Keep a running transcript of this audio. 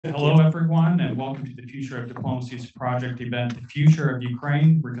Hello, everyone, and welcome to the Future of Diplomacy's project event, The Future of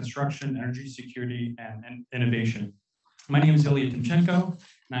Ukraine, Reconstruction, Energy Security, and Innovation. My name is Ilya Timtchenko,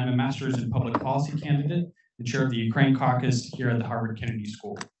 and I'm a master's in public policy candidate and chair of the Ukraine caucus here at the Harvard Kennedy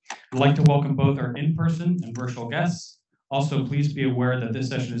School. I'd like to welcome both our in-person and virtual guests. Also, please be aware that this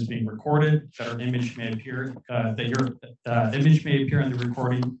session is being recorded, that our image may appear, that your image may appear in the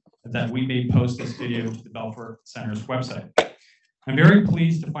recording, that we may post this video to the Belfer Center's website. I'm very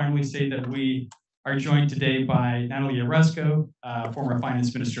pleased to finally say that we are joined today by Natalie Jaresko, former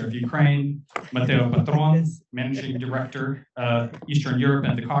finance minister of Ukraine, Matteo Patrone, managing director of Eastern Europe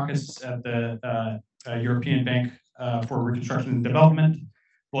and the Caucasus at the European Bank for Reconstruction and Development,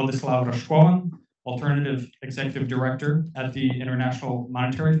 Vladyslav Rashkovan, alternative executive director at the International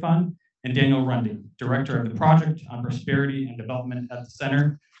Monetary Fund, and Daniel Runde, director of the Project on Prosperity and Development at the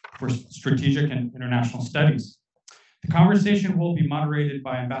Center for Strategic and International Studies. The conversation will be moderated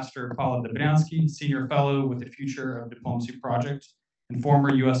by Ambassador Paula Dobriansky, Senior Fellow with the Future of Diplomacy Project and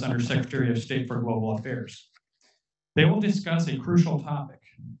former U.S. Undersecretary of State for Global Affairs. They will discuss a crucial topic,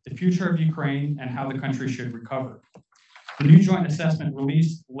 the future of Ukraine and how the country should recover. The new joint assessment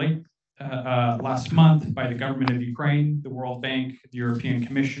released late last month by the government of Ukraine, the World Bank, the European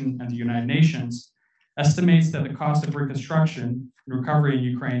Commission, and the United Nations estimates that the cost of reconstruction and recovery in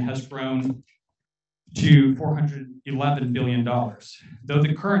Ukraine has grown to $411 billion. Though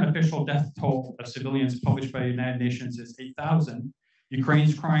the current official death toll of civilians published by the United Nations is 8,000,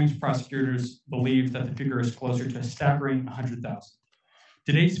 Ukraine's crimes prosecutors believe that the figure is closer to a staggering 100,000.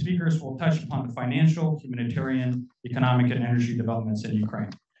 Today's speakers will touch upon the financial, humanitarian, economic, and energy developments in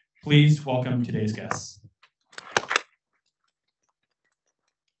Ukraine. Please welcome today's guests.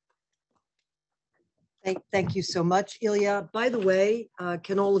 Thank you so much, Ilya. By the way,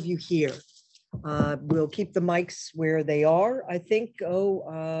 can all of you hear? We'll keep the mics where they are. I think,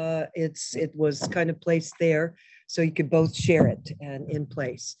 it was kind of placed there so you could both share it and in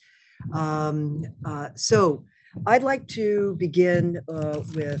place. So I'd like to begin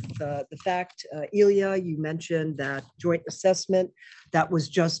with the fact, Ilya, you mentioned that joint assessment that was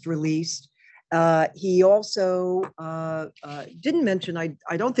just released. He also didn't mention,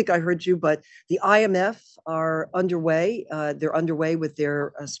 I don't think I heard you, but the IMF are underway. They're underway with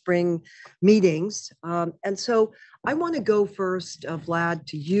their spring meetings. And so I want to go first, Vlad,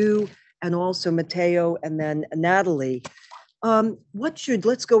 to you, and also Matteo, and then Natalie.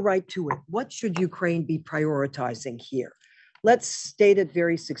 Let's go right to it. What should Ukraine be prioritizing here? Let's state it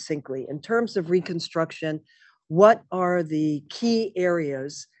very succinctly. In terms of reconstruction, what are the key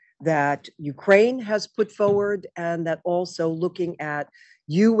areas that Ukraine has put forward, and that also looking at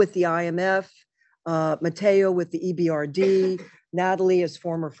you with the IMF, Matteo with the EBRD, Natalie as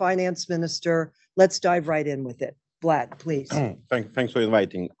former finance minister. Let's dive right in with it. Vlad, please. Thanks for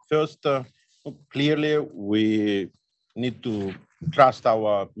inviting. First, clearly, we need to trust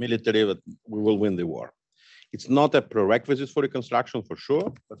our military that we will win the war. It's not a prerequisite for reconstruction, for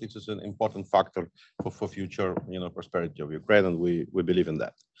sure, but it is an important factor for future, prosperity of Ukraine, and we believe in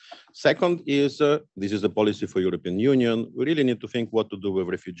that. Second is, this is a policy for European Union. We really need to think what to do with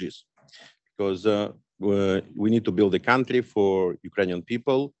refugees, because we need to build a country for Ukrainian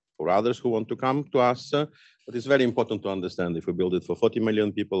people, for others who want to come to us. But it's very important to understand if we build it for 40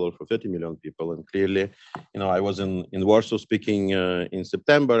 million people or for 30 million people. And clearly, I was in Warsaw speaking in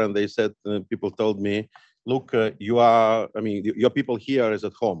September, and they said, people told me, look, your people here is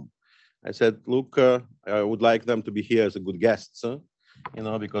at home. I said, look, I would like them to be here as a good guests,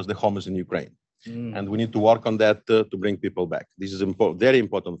 because the home is in Ukraine. And we need to work on that to bring people back. This is very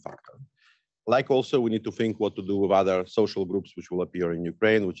important factor. Like also, we need to think what to do with other social groups which will appear in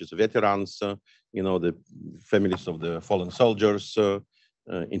Ukraine, which is veterans, the families of the fallen soldiers,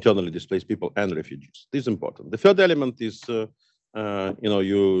 internally displaced people, and refugees. This is important. The third element is,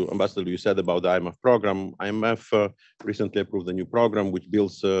 Ambassador, you said about the IMF program. IMF recently approved a new program which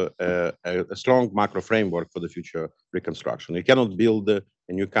builds a strong macro framework for the future reconstruction. You cannot build a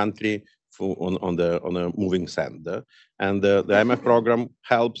new country on a moving sand. And the IMF program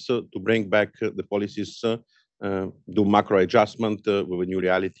helps to bring back the policies, do macro adjustment with a new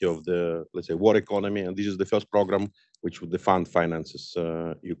reality of the, let's say, war economy. And this is the first program which the fund finances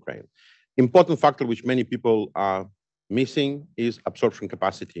Ukraine. Important factor which many people are missing is absorption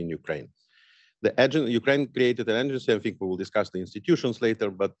capacity in Ukraine. Ukraine created an agency. I think we will discuss the institutions later,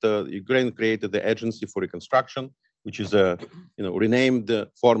 but Ukraine created the Agency for Reconstruction, which is a renamed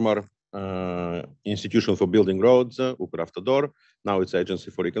former institution for building roads, Ukravtodor. Now it's Agency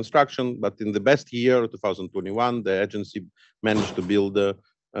for Reconstruction. But in the best year, 2021, the agency managed to build the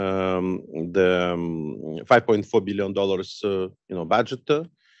 $5.4 billion budget.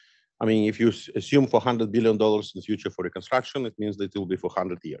 I mean, if you assume $400 billion in the future for reconstruction, it means that it will be for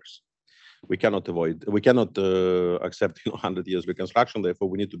 100 years. We cannot accept 100 years reconstruction. Therefore,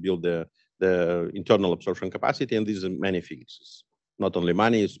 we need to build the internal absorption capacity, and these are many things. It's not only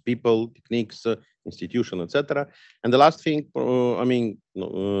money, it's people, techniques, institution, etc. And the last thing,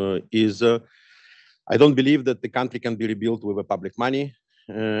 is I don't believe that the country can be rebuilt with public money.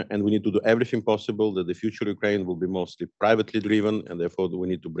 And we need to do everything possible that the future Ukraine will be mostly privately driven, and therefore we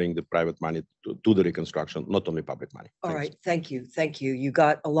need to bring the private money to the reconstruction, not only public money. All right, thank you. You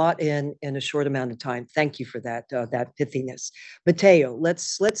got a lot in a short amount of time. Thank you for that pithiness. Matteo,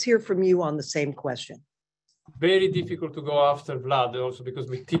 let's hear from you on the same question. Very difficult to go after Vlad, also because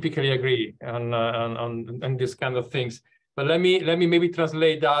we typically agree on this kind of things. But let me maybe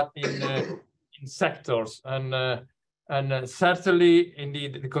translate that in sectors and certainly,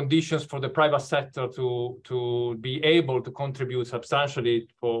 indeed, the conditions for the private sector to be able to contribute substantially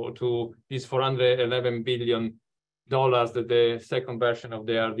to these $411 billion that the second version of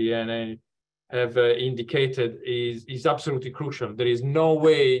the RDNA have indicated is absolutely crucial. There is no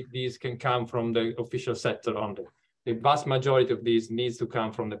way these can come from the official sector only. The vast majority of these needs to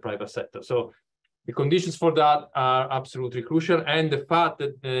come from the private sector. So the conditions for that are absolutely crucial, and the fact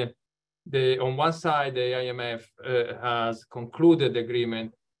that on one side, the IMF has concluded the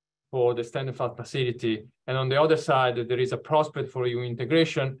agreement for the Standing Fund facility, and on the other side, there is a prospect for EU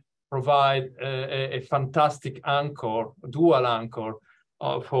integration, provide a fantastic anchor, dual anchor,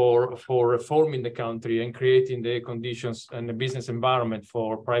 for reforming the country and creating the conditions and the business environment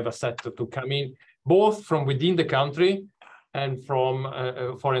for private sector to come in, both from within the country and from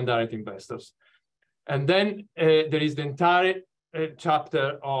foreign direct investors. And then there is the entire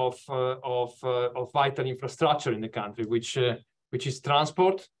chapter of vital infrastructure in the country, which is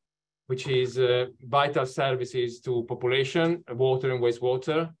transport, which is vital services to population, water and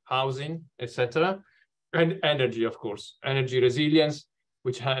wastewater, housing, etc., and energy, of course, energy resilience,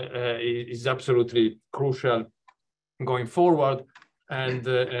 which is absolutely crucial going forward, and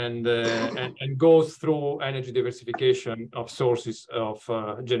goes through energy diversification of sources of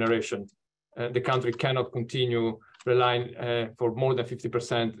generation. The country cannot continue relying for more than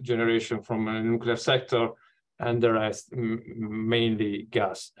 50% generation from a nuclear sector, and the rest mainly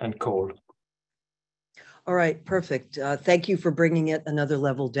gas and coal. All right, perfect. Thank you for bringing it another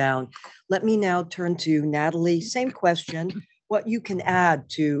level down. Let me now turn to Natalie. Same question, what you can add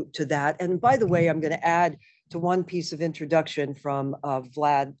to that. And by the way, I'm going to add to one piece of introduction from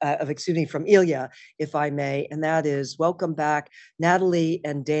from Ilya, if I may, and that is welcome back, Natalie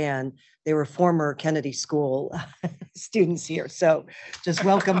and Dan. They were former Kennedy School students here, so just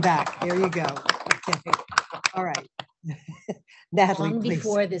welcome back. There you go. Okay. All right. Natalie, long please.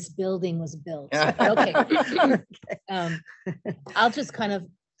 Before this building was built. Okay. I'll just kind of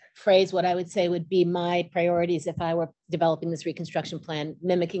phrase what I would say would be my priorities if I were developing this reconstruction plan,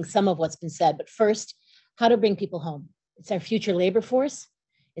 mimicking some of what's been said. But first, how to bring people home. It's our future labor force.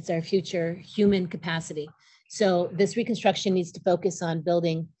 It's our future human capacity. So this reconstruction needs to focus on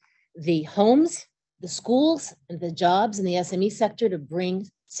building the homes, the schools, and the jobs in the SME sector to bring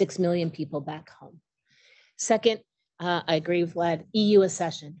 6 million people back home. Second, I agree with Vlad, EU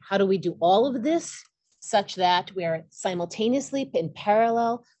accession. How do we do all of this such that we are simultaneously in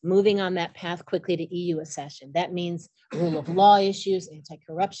parallel moving on that path quickly to EU accession? That means rule of law issues,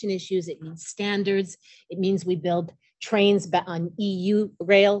 anti-corruption issues. It means standards. It means we build trains on EU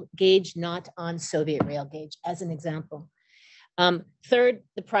rail gauge, not on Soviet rail gauge, as an example. Third,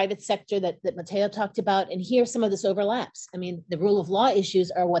 the private sector that Matteo talked about, and here some of this overlaps. I mean, the rule of law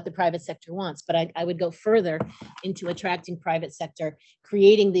issues are what the private sector wants, but I would go further into attracting private sector,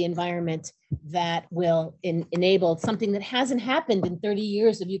 creating the environment that will enable something that hasn't happened in 30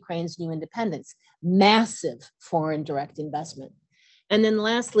 years of Ukraine's new independence, massive foreign direct investment. And then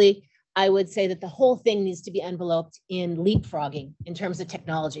lastly, I would say that the whole thing needs to be enveloped in leapfrogging in terms of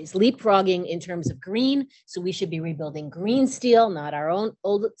technologies, leapfrogging in terms of green. So we should be rebuilding green steel, not our own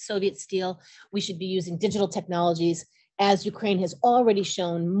old Soviet steel. We should be using digital technologies, as Ukraine has already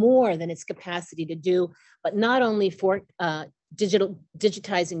shown more than its capacity to do, but not only for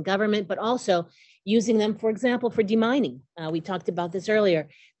digitizing government, but also using them, for example, for demining. We talked about this earlier.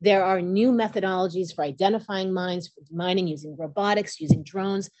 There are new methodologies for identifying mines, for demining, using robotics, using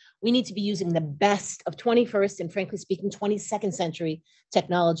drones. We need to be using the best of 21st and, frankly speaking, 22nd century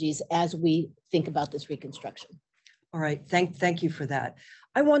technologies as we think about this reconstruction. All right, thank you for that.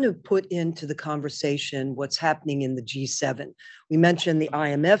 I want to put into the conversation what's happening in the G7. We mentioned the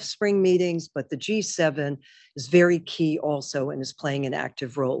IMF spring meetings, but the G7 is very key also and is playing an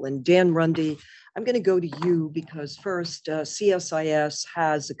active role. And Dan Runde, I'm going to go to you because first, CSIS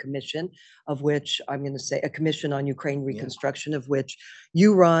has a commission of which I'm going to say a commission on Ukraine reconstruction of which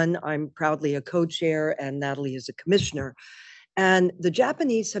you run. I'm proudly a co-chair and Natalie is a commissioner. And the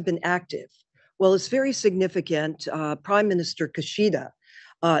Japanese have been active. Well, it's very significant. Prime Minister Kishida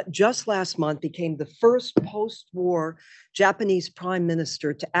just last month became the first post-war Japanese prime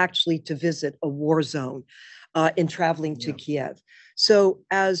minister to actually to visit a war zone in traveling to Kiev. So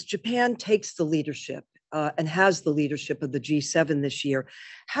as Japan takes the leadership and has the leadership of the G7 this year,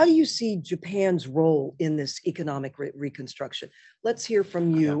 how do you see Japan's role in this economic reconstruction? Let's hear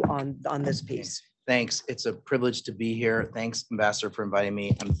from you on this piece. Thanks. It's a privilege to be here. Thanks, Ambassador, for inviting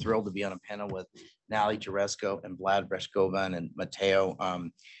me. I'm thrilled to be on a panel with Natalie Jaresko and Vlad Rashkovan and Matteo.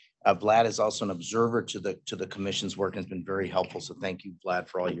 Vlad is also an observer to the commission's work and has been very helpful. So thank you, Vlad,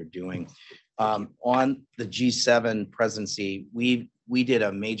 for all you're doing. On the G7 presidency, we did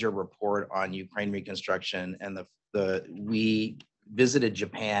a major report on Ukraine reconstruction, and we visited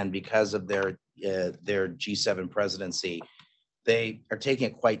Japan because of their G7 presidency. They are taking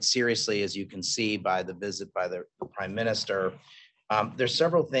it quite seriously, as you can see by the visit by the prime minister. There's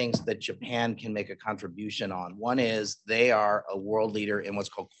several things that Japan can make a contribution on. One is they are a world leader in what's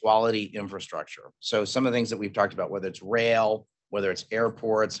called quality infrastructure. So some of the things that we've talked about, whether it's rail, whether it's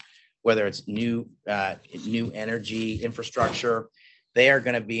airports, whether it's new energy infrastructure, they are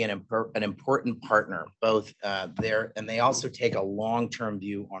going to be an important partner, both there, and they also take a long-term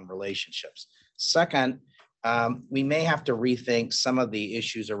view on relationships. Second, we may have to rethink some of the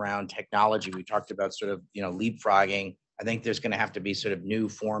issues around technology. We talked about sort of, leapfrogging. I think there's going to have to be sort of new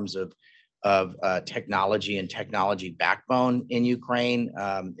forms of technology and technology backbone in Ukraine,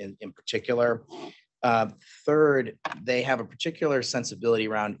 in particular. Third, they have a particular sensibility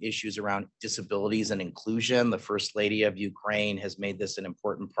around issues around disabilities and inclusion. The First Lady of Ukraine has made this an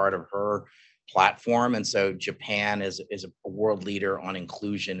important part of her platform. And so Japan is a world leader on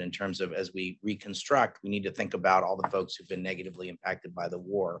inclusion in terms of, as we reconstruct, we need to think about all the folks who've been negatively impacted by the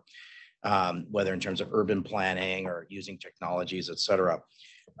war, whether in terms of urban planning or using technologies, et cetera.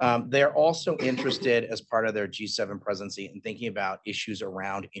 They're also interested as part of their G7 presidency in thinking about issues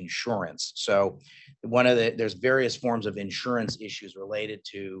around insurance. So there's various forms of insurance issues related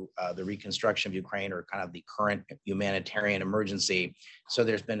to the reconstruction of Ukraine or kind of the current humanitarian emergency. So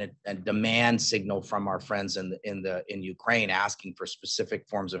there's been a demand signal from our friends in Ukraine asking for specific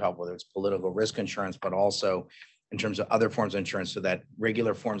forms of help, whether it's political risk insurance, but also in terms of other forms of insurance so that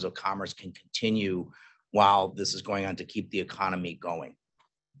regular forms of commerce can continue while this is going on to keep the economy going.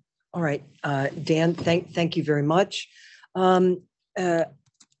 All right, Dan, thank you very much.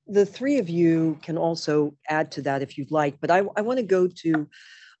 The three of you can also add to that if you'd like, but I want to go to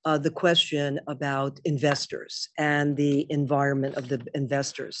the question about investors and the environment of the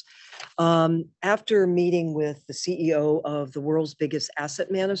investors. After meeting with the CEO of the world's biggest asset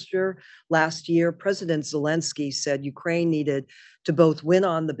manager last year, President Zelensky said Ukraine needed to both win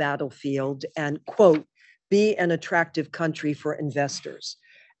on the battlefield and, quote, be an attractive country for investors.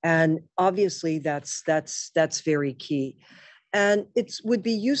 And obviously that's very key. And it would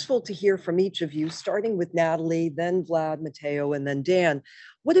be useful to hear from each of you, starting with Natalie, then Vlad, Matteo, and then Dan.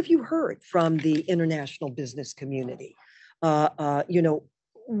 What have you heard from the international business community?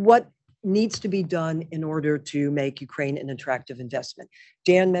 What needs to be done in order to make Ukraine an attractive investment?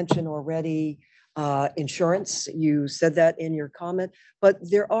 Dan mentioned already insurance. You said that in your comment, but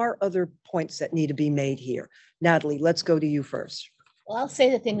there are other points that need to be made here. Natalie, let's go to you first. Well, I'll say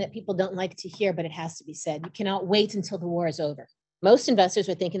the thing that people don't like to hear, but it has to be said. You cannot wait until the war is over. Most investors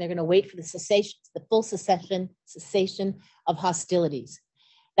are thinking they're going to wait for the full cessation of hostilities.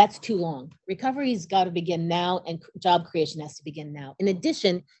 That's too long. Recovery's got to begin now, and job creation has to begin now. In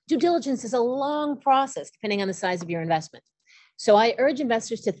addition, due diligence is a long process, depending on the size of your investment. So I urge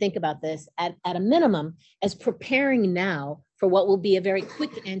investors to think about this at a minimum as preparing now for what will be a very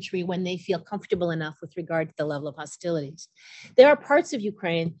quick entry when they feel comfortable enough with regard to the level of hostilities. There are parts of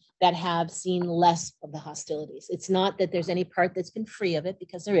Ukraine that have seen less of the hostilities. It's not that there's any part that's been free of it,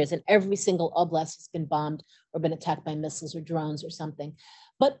 because there isn't. Every single oblast has been bombed or been attacked by missiles or drones or something.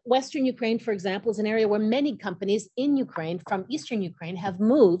 But Western Ukraine, for example, is an area where many companies in Ukraine from Eastern Ukraine have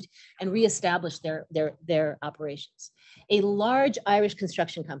moved and reestablished their operations. A large Irish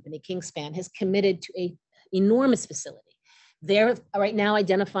construction company, Kingspan, has committed to an enormous facility. They're right now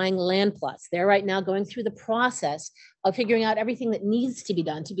identifying land plots. They're right now going through the process of figuring out everything that needs to be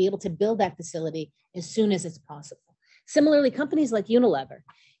done to be able to build that facility as soon as it's possible. Similarly, companies like Unilever,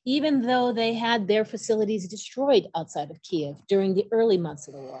 even though they had their facilities destroyed outside of Kiev during the early months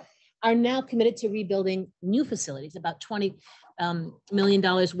of the war, are now committed to rebuilding new facilities, about 20 million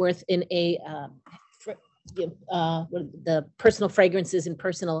worth in the personal fragrances and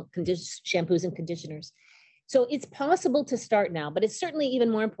personal shampoos and conditioners. So it's possible to start now, but it's certainly even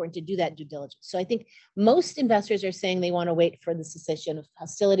more important to do that due diligence. So I think most investors are saying they want to wait for the cessation of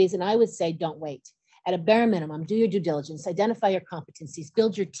hostilities. And I would say, don't wait. At a bare minimum, do your due diligence, identify your competencies,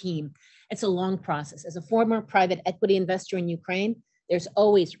 build your team. It's a long process. As a former private equity investor in Ukraine, there's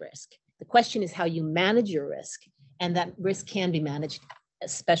always risk. The question is how you manage your risk, and that risk can be managed,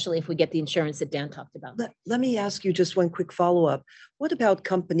 especially if we get the insurance that Dan talked about. Let me ask you just one quick follow-up. What about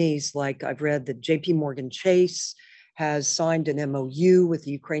companies like I've read that JP Morgan Chase has signed an MOU with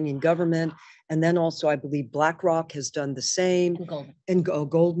the Ukrainian government, and then also I believe BlackRock has done the same, and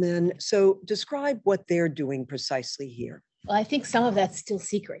Goldman. So describe what they're doing precisely here. Well, I think some of that's still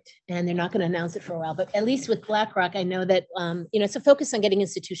secret, and they're not going to announce it for a while. But at least with BlackRock, I know that it's a focus on getting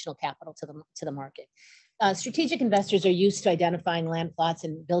institutional capital to the market. Strategic investors are used to identifying land plots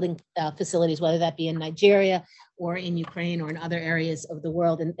and building facilities, whether that be in Nigeria or in Ukraine or in other areas of the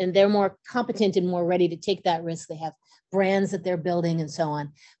world. And they're more competent and more ready to take that risk. They have brands that they're building and so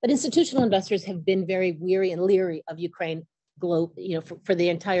on. But institutional investors have been very weary and leery of Ukraine for the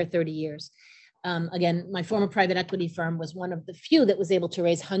entire 30 years. Again, my former private equity firm was one of the few that was able to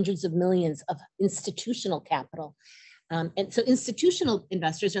raise hundreds of millions of institutional capital. And so institutional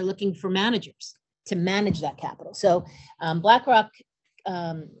investors are looking for managers to manage that capital. So BlackRock,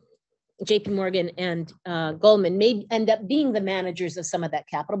 JP Morgan, and Goldman may end up being the managers of some of that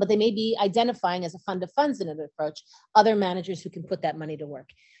capital, but they may be identifying as a fund of funds in an approach other managers who can put that money to work.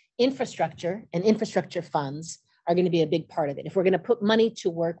 Infrastructure and infrastructure funds are going to be a big part of it. If we're going to put money to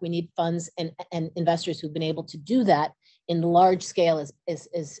work, we need funds and investors who've been able to do that in large scale, as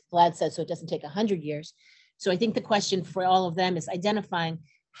Vlad said, so it doesn't take 100 years. So I think the question for all of them is identifying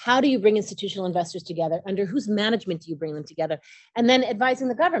how do you bring institutional investors together? Under whose management do you bring them together? And then advising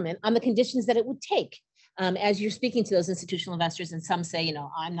the government on the conditions that it would take. As you're speaking to those institutional investors, and some say,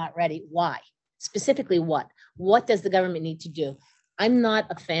 I'm not ready. Why? Specifically what? What does the government need to do? I'm not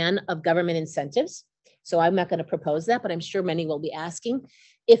a fan of government incentives, so I'm not going to propose that, but I'm sure many will be asking.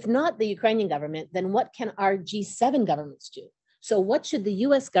 If not the Ukrainian government, then what can our G7 governments do? So what should the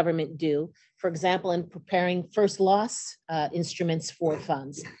US government do, for example, in preparing first loss instruments for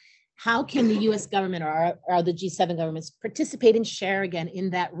funds? How can the US government or the G7 governments participate and share again in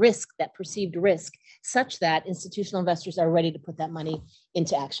that risk, that perceived risk, such that institutional investors are ready to put that money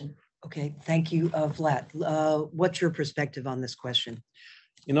into action? Okay, thank you, Vlad. What's your perspective on this question?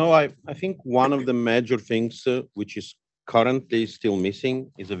 I think one of the major things which is currently still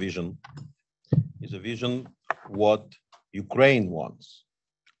missing is a vision. Is a vision what Ukraine wants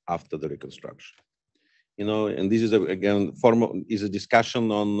after the reconstruction. And this is again is a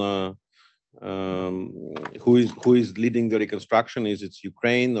discussion on who is leading the reconstruction. Is it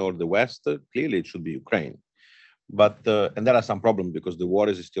Ukraine or the West? Clearly, it should be Ukraine. But and there are some problems because the war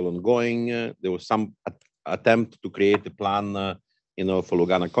is still ongoing. There was some attempt to create a plan, for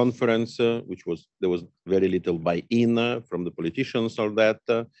Lugana conference, there was very little buy-in from the politicians or that.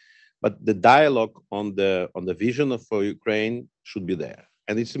 But the dialogue on the vision for Ukraine should be there.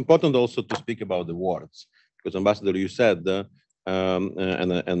 And it's important also to speak about the words, because Ambassador, you said,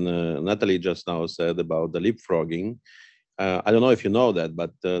 and Natalie just now said about the leapfrogging. I don't know if you know that,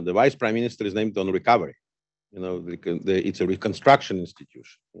 but the Vice Prime Minister is named on recovery. It's a reconstruction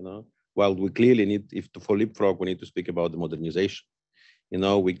institution. While we clearly need, for leapfrog, we need to speak about the modernization.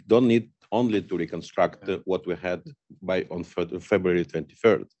 We don't need only to reconstruct what we had on February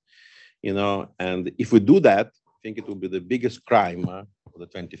 23rd. And if we do that, I think it will be the biggest crime of the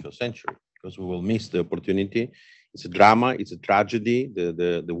 21st century, because we will miss the opportunity. It's a drama, it's a tragedy.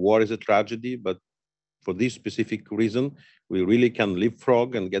 The war is a tragedy, but for this specific reason, we really can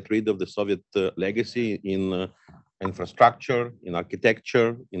leapfrog and get rid of the Soviet legacy in infrastructure, in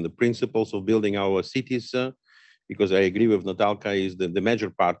architecture, in the principles of building our cities. Because I agree with Natalka, is the major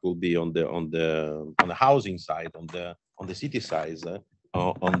part will be on the housing side, on the city side,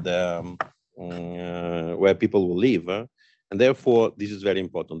 where people will live. And therefore, this is very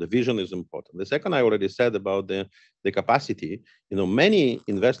important. The vision is important. The second, I already said about the capacity. Many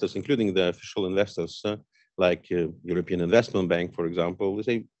investors, including the official investors, like European Investment Bank, for example, they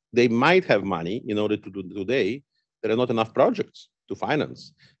say they might have money in order to do today. There are not enough projects to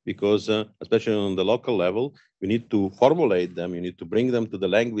finance, because especially on the local level, you need to formulate them. You need to bring them to the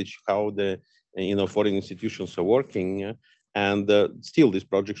language how the foreign institutions are working. And still, these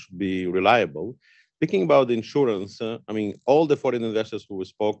projects should be reliable. Speaking about the insurance, all the foreign investors who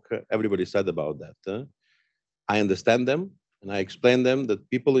spoke, everybody said about that. I understand them, and I explain them that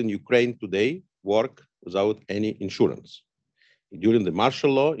people in Ukraine today work without any insurance. During the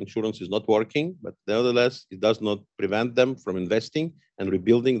martial law, insurance is not working, but nevertheless, it does not prevent them from investing and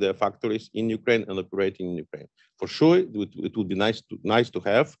rebuilding their factories in Ukraine and operating in Ukraine. For sure, it would be nice to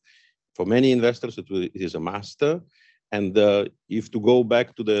have. For many investors, it is a must. And if to go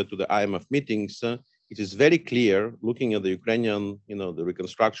back to the IMF meetings, it is very clear, looking at the Ukrainian, the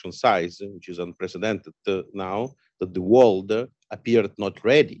reconstruction size, which is unprecedented now, that the world appeared not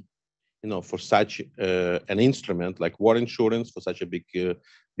ready, for such an instrument like war insurance for such a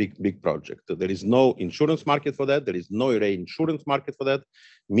big project. There is no insurance market for that. There is no reinsurance market for that.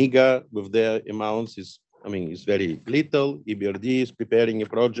 MIGA with their amounts is very little. EBRD is preparing a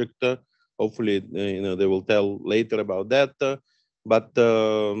project. Hopefully, they will tell later about that. But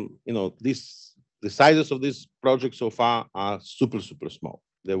the sizes of this project so far are super small.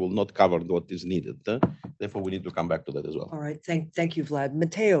 They will not cover what is needed. Therefore, we need to come back to that as well. All right. Thank you, Vlad.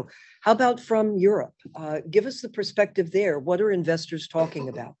 Matteo, how about from Europe? Give us the perspective there. What are investors talking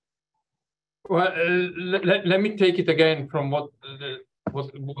about? Well, let me take it again from what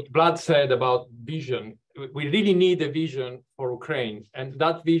Vlad said about vision. We really need a vision for Ukraine, and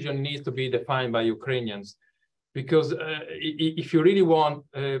that vision needs to be defined by Ukrainians. Because if you really want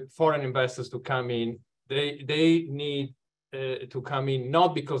foreign investors to come in, they need to come in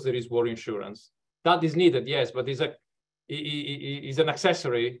not because there is war insurance. That is needed, yes, but is an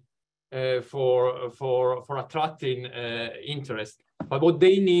accessory for attracting interest. But what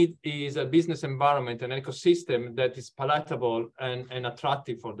they need is a business environment, an ecosystem that is palatable and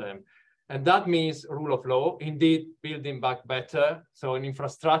attractive for them. And that means rule of law, indeed building back better. So an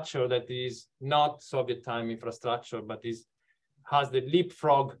infrastructure that is not Soviet time infrastructure, but has the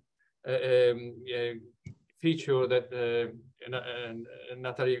leapfrog feature that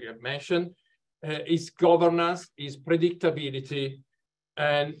Natalie mentioned, is governance, is predictability,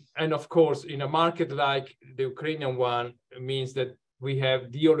 and of course, in a market like the Ukrainian one, it means that we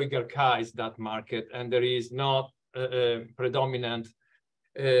have de-oligarchized that market, and there is not predominant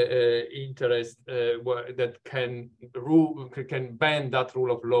interest that can bend that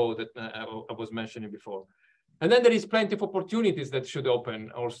rule of law that I was mentioning before. And then there is plenty of opportunities that should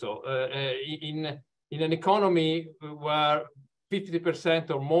open also. In an economy where 50%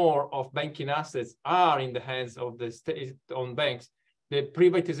 or more of banking assets are in the hands of the state-owned banks, the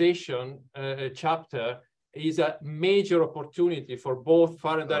privatization chapter is a major opportunity for both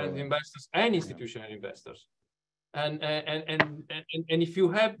foreign direct investors and institutional investors. And if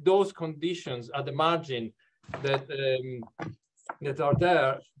you have those conditions at the margin that are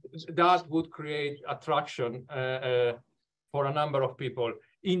there, that would create attraction for a number of people.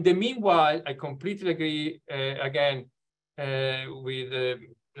 In the meanwhile, I completely agree again with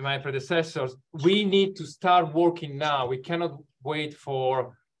my predecessors. We need to start working now. We cannot wait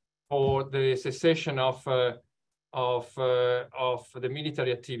for the cessation of the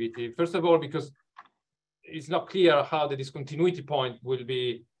military activity. First of all, because it's not clear how the discontinuity point will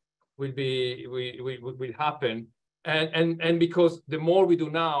happen, and because the more we do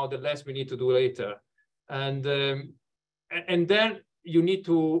now, the less we need to do later, and then you need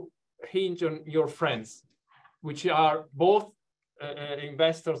to hinge on your friends, which are both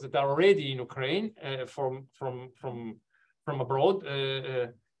investors that are already in Ukraine from abroad.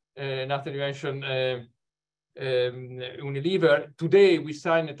 Natalie mentioned Unilever. Today, we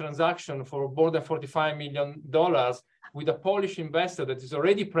signed a transaction for more than $45 million with a Polish investor that is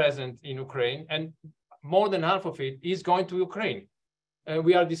already present in Ukraine, and more than half of it is going to Ukraine.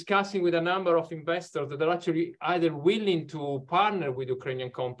 We are discussing with a number of investors that are actually either willing to partner with Ukrainian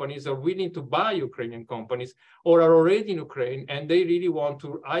companies or willing to buy Ukrainian companies, or are already in Ukraine, and they really want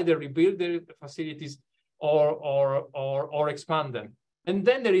to either rebuild their facilities or expand them. And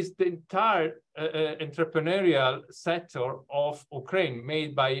then there is the entire entrepreneurial sector of Ukraine,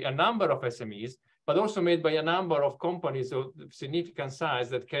 made by a number of SMEs, but also made by a number of companies of significant size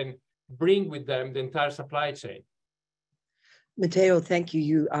that can bring with them the entire supply chain. Matteo, thank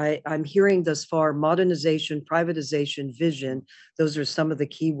you. I'm hearing thus far modernization, privatization, vision. Those are some of the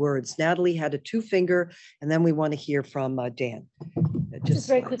key words. Natalie had a two-finger, and then we want to hear from Dan. Just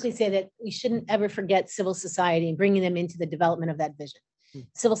very quickly say that we shouldn't ever forget civil society and bringing them into the development of that vision.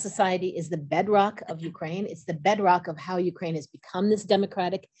 Civil society is the bedrock of Ukraine. It's the bedrock of how Ukraine has become this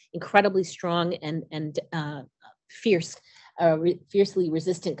democratic, incredibly strong and fiercely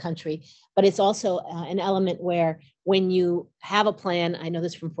resistant country. But it's also an element where when you have a plan, I know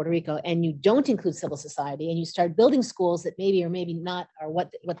this from Puerto Rico, and you don't include civil society and you start building schools that maybe or maybe not are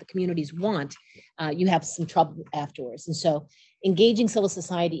what the communities want, you have some trouble afterwards. And so engaging civil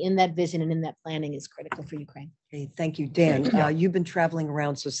society in that vision and in that planning is critical for Ukraine. Okay, thank you, Dan. You've been traveling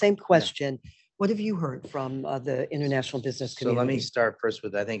around, so same question. What have you heard from the international business So community? let me start first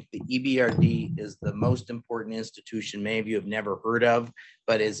with, I think the EBRD is the most important institution many of you have never heard of,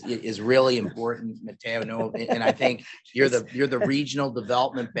 but is really important. Matteo, no, and I think you're the regional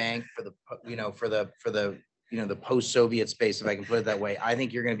development bank for the, the post-Soviet space, if I can put it that way. I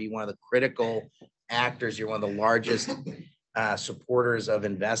think you're going to be one of the critical actors. You're one of the largest supporters of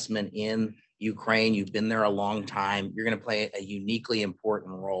investment in Ukraine. You've been there a long time. You're going to play a uniquely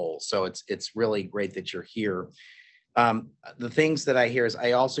important role. So it's really great that you're here. The things that I hear is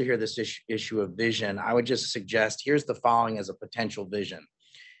I also hear this issue of vision. I would just suggest here's the following as a potential vision.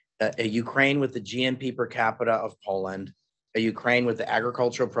 A Ukraine with the GNP per capita of Poland, a Ukraine with the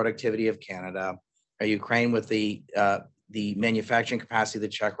agricultural productivity of Canada, a Ukraine with the manufacturing capacity of the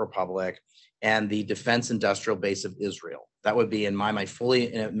Czech Republic, and the defense industrial base of Israel. That would be, in my mind,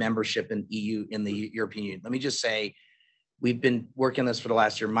 fully in a membership in the European Union. Let me just say, we've been working on this for the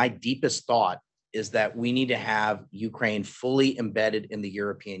last year. My deepest thought is that we need to have Ukraine fully embedded in the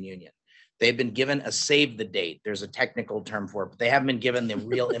European Union. They've been given a save the date. There's a technical term for it, but they haven't been given the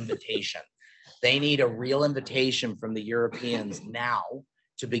real invitation. They need a real invitation from the Europeans now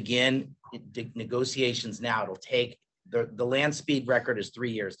to begin negotiations now. It'll take, the land speed record is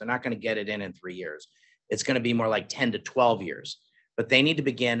 3 years. They're not going to get it in 3 years. It's going to be more like 10 to 12 years, but they need to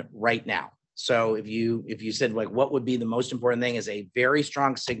begin right now. So if you said, like, what would be the most important thing, is a very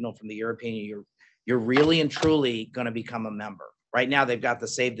strong signal from the European Union. You're really and truly going to become a member. Right now, they've got the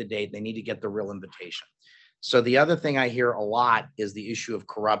save the date. They need to get the real invitation. So the other thing I hear a lot is the issue of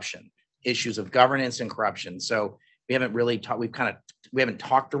corruption, issues of governance and corruption. So we haven't really talked, we haven't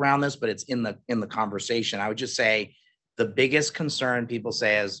talked around this, but it's in the conversation. I would just say the biggest concern people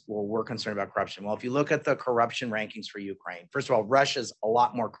say is, well, we're concerned about corruption. Well, if you look at the corruption rankings for Ukraine, first of all, Russia's a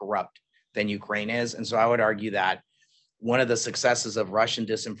lot more corrupt than Ukraine is. And so I would argue that one of the successes of Russian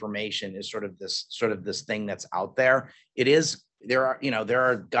disinformation is sort of this thing that's out there. There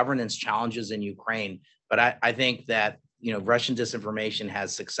are governance challenges in Ukraine, but I think that, Russian disinformation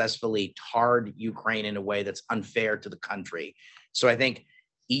has successfully tarred Ukraine in a way that's unfair to the country. So I think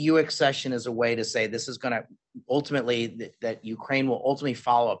EU accession is a way to say this is going to ultimately, that Ukraine will ultimately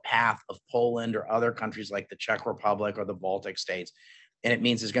follow a path of Poland or other countries like the Czech Republic or the Baltic states. And it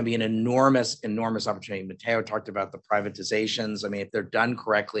means there's going to be an enormous, enormous opportunity. Matteo talked about the privatizations. I mean, if they're done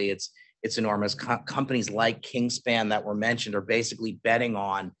correctly, it's enormous. Companies like Kingspan that were mentioned are basically betting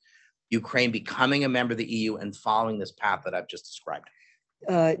on Ukraine becoming a member of the EU and following this path that I've just described.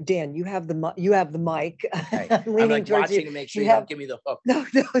 Dan, you have the mic. Okay. I'm leaning like towards watching you. to make sure you don't give me the hook. No.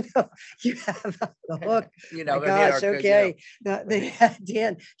 You have the hook. My Gosh, okay.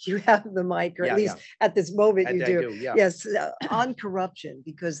 Dan, you have the mic, or at least at this moment you do. Yes, on corruption,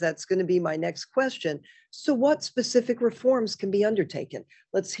 because that's going to be my next question. So what specific reforms can be undertaken?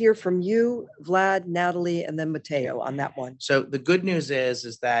 Let's hear from you, Vlad, Natalie, and then Matteo on that one. So the good news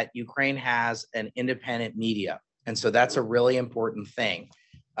is that Ukraine has an independent media. And so that's a really important thing.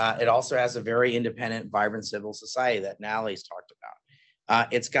 It also has a very independent, vibrant civil society that Natalie's talked about.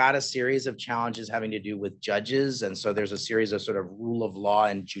 It's got a series of challenges having to do with judges. And so there's a series of sort of rule of law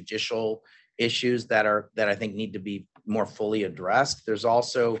and judicial issues that I think need to be more fully addressed. There's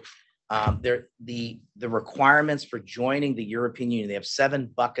also the requirements for joining the European Union. They have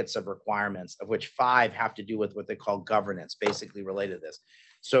 7 buckets of requirements, of which 5 have to do with what they call governance, basically related to this.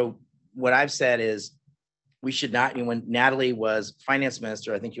 So what I've said is, we should not, when Natalie was finance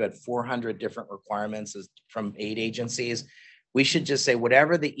minister, I think you had 400 different requirements from aid agencies. We should just say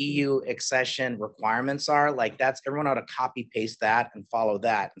whatever the EU accession requirements are, like everyone ought to copy paste that and follow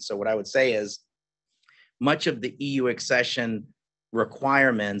that. And so what I would say is much of the EU accession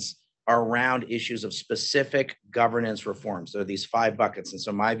requirements are around issues of specific governance reforms. There are these 5 buckets. And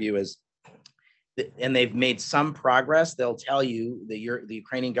so my view is, and they've made some progress. They'll tell you, the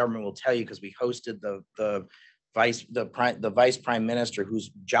Ukrainian government will tell you, because we hosted the vice prime minister,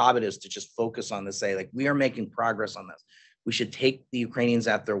 whose job it is to just focus on this, say, like, we are making progress on this. We should take the Ukrainians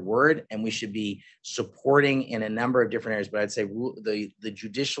at their word, and we should be supporting in a number of different areas. But I'd say the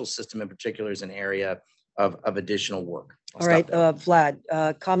judicial system in particular is an area of additional work. All right, Vlad,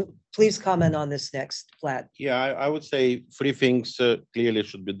 please comment on this next, Vlad. Yeah, I would say 3 things clearly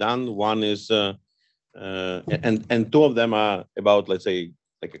should be done. One is, and 2 of them are about, let's say,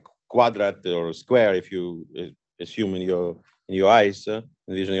 like a quadrant or a square, if you assume in your eyes,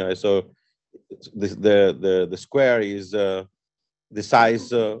 envision your eyes. So the square is the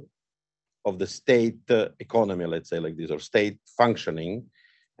size of the state economy, let's say, like this, or state functioning,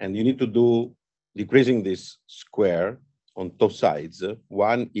 and you need to do decreasing this square on 2 sides.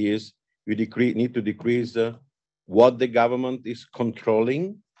 One is you need to decrease what the government is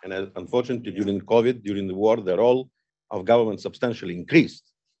controlling And unfortunately, during COVID, during the war, the role of government substantially increased.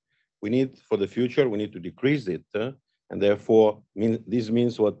 We need, for the future, we need to decrease it. And therefore, this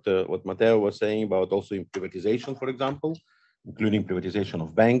means what Matteo was saying about also in privatization, for example, including privatization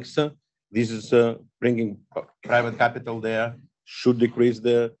of banks. This is bringing private capital there, should decrease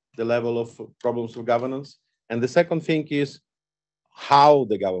the level of problems of governance. And the second thing is how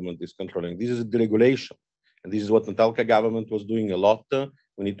the government is controlling. This is deregulation. And this is what Natalka government was doing a lot.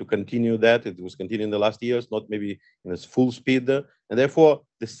 We need to continue that. It was continuing in the last years, not maybe in its full speed. And therefore,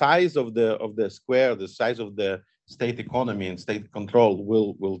 the size of the square, the size of the state economy and state control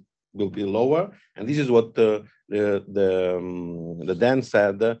will be lower. And this is what the Dan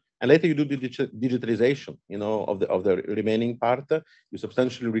said. And later you do the digitalization, of the remaining part. You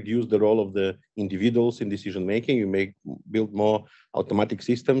substantially reduce the role of the individuals in decision making. You build more automatic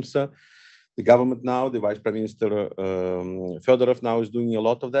systems. The government now, the Vice Prime Minister Fedorov now is doing a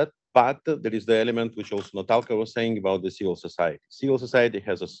lot of that. But there is the element which also Natalka was saying about the civil society. Civil society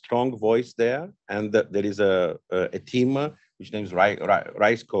has a strong voice there, and there is a team which names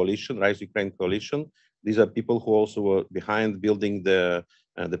Rise Coalition, Rise Ukraine Coalition. These are people who also were behind building the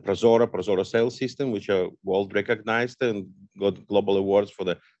Prozoro sales system, which are world recognized and got global awards for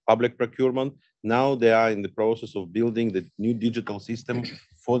the public procurement. Now they are in the process of building the new digital system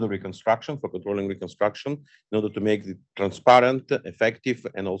for the reconstruction, for controlling reconstruction, in order to make it transparent, effective,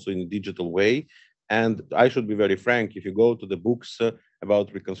 and also in a digital way. And I should be very frank, if you go to the books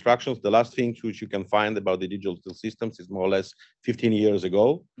about reconstructions, the last things which you can find about the digital systems is more or less 15 years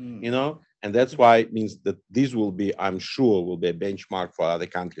ago, and that's why it means that this will be, I'm sure, will be a benchmark for other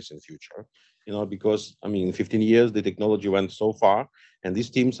countries in future, because, in 15 years, the technology went so far, and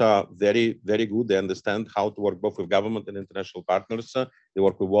these teams are very, very good. They understand how to work both with government and international partners. They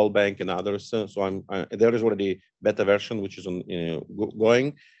work with World Bank and others. So there is already beta version, which is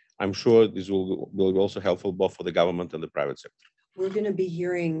going. I'm sure this will be also helpful both for the government and the private sector. We're going to be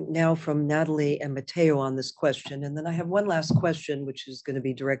hearing now from Natalie and Matteo on this question. And then I have one last question, which is going to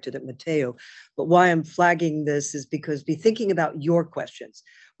be directed at Matteo. But why I'm flagging this is because be thinking about your questions.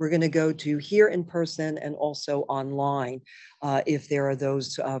 We're going to go to here in person and also online, if there are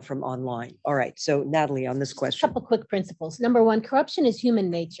those from online. All right. So Natalie, on this question. A couple quick principles. Number one, corruption is human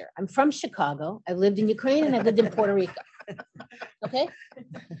nature. I'm from Chicago. I've lived in Ukraine and I've lived in Puerto Rico. Okay?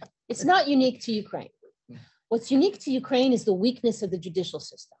 It's not unique to Ukraine. What's unique to Ukraine is the weakness of the judicial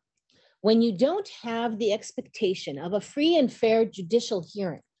system. When you don't have the expectation of a free and fair judicial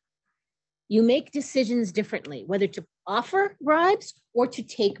hearing, you make decisions differently, whether to offer bribes or to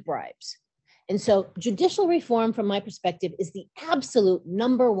take bribes. And so judicial reform, from my perspective, is the absolute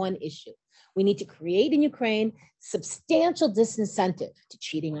number one issue. We need to create in Ukraine substantial disincentive to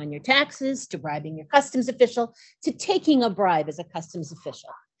cheating on your taxes, to bribing your customs official, to taking a bribe as a customs official.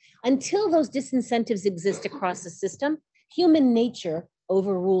 Until those disincentives exist across the system, human nature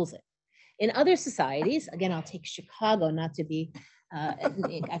overrules it. In other societies, again, I'll take Chicago, not to be,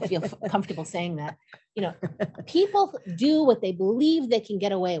 I feel comfortable saying that, people do what they believe they can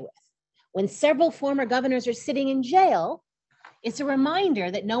get away with. When several former governors are sitting in jail, it's a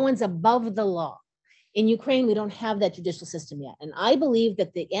reminder that no one's above the law. In Ukraine, we don't have that judicial system yet. And I believe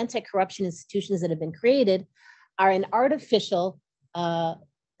that the anti-corruption institutions that have been created are an artificial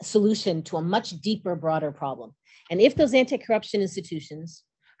solution to a much deeper, broader problem. And if those anti-corruption institutions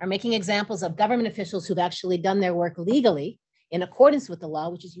are making examples of government officials who've actually done their work legally in accordance with the law,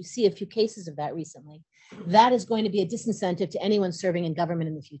 which is you see a few cases of that recently, that is going to be a disincentive to anyone serving in government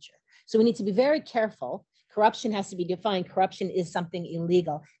in the future. So we need to be very careful. Corruption has to be defined. Corruption is something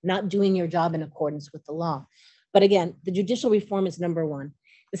illegal, not doing your job in accordance with the law. But again, the judicial reform is number one.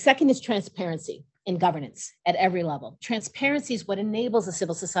 The second is transparency in governance at every level. Transparency is what enables a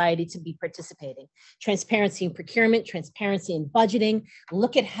civil society to be participating. Transparency in procurement, transparency in budgeting.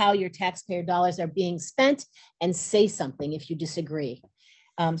 Look at how your taxpayer dollars are being spent and say something if you disagree.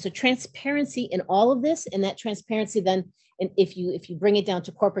 So transparency in all of this, and that transparency then, and if you bring it down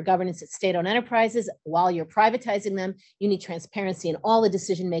to corporate governance at state-owned enterprises, while you're privatizing them, you need transparency in all the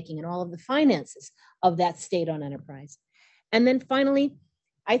decision-making and all of the finances of that state-owned enterprise. And then finally,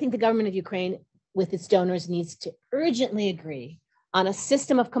 I think the government of Ukraine with its donors needs to urgently agree on a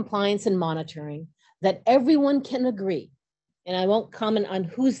system of compliance and monitoring that everyone can agree, and I won't comment on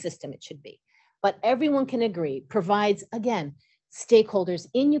whose system it should be, but everyone can agree, provides, again, stakeholders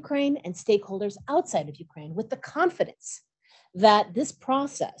in Ukraine and stakeholders outside of Ukraine with the confidence that this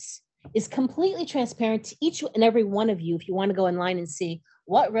process is completely transparent to each and every one of you if you want to go online and see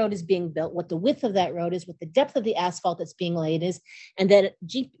what road is being built, what the width of that road is, what the depth of the asphalt that's being laid is, and that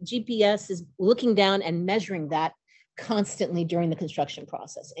GPS is looking down and measuring that constantly during the construction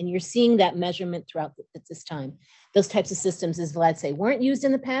process. And you're seeing that measurement throughout this time. Those types of systems, as Vlad say, weren't used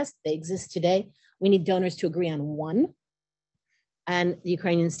in the past. They exist today. We need donors to agree on one, and the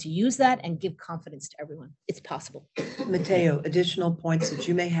Ukrainians to use that and give confidence to everyone. It's possible. Matteo, additional points that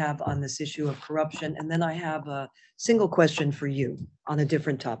you may have on this issue of corruption. And then I have a single question for you on a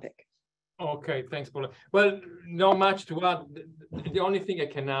different topic. Okay, thanks, Paula. Well, not much to add. The only thing I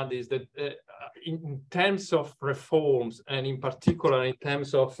can add is that in terms of reforms, and in particular in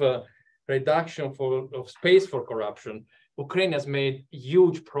terms of reduction of space for corruption, Ukraine has made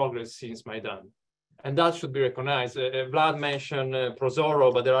huge progress since Maidan. And that should be recognized. Vlad mentioned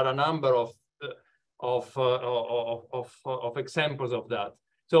Prozoro, but there are a number of examples of that.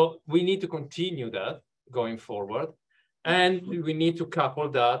 So we need to continue that going forward. And we need to couple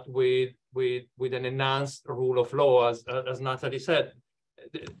that with an enhanced rule of law, as Natalie said.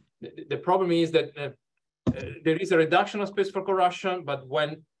 The problem is that there is a reduction of space for corruption, but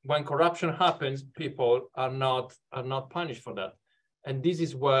when corruption happens, people are not punished for that. And this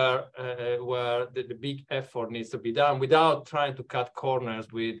is where the big effort needs to be done without trying to cut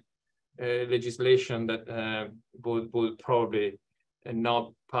corners with legislation that would probably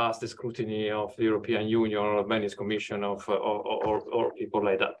not pass the scrutiny of the European Union or Venice Commission or people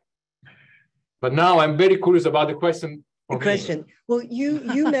like that. But now I'm very curious about the question. Well,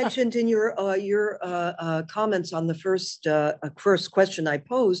 you mentioned in your comments on the first question I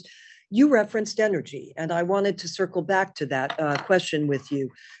posed, you referenced energy, and I wanted to circle back to that question with you,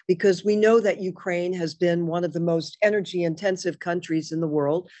 because we know that Ukraine has been one of the most energy-intensive countries in the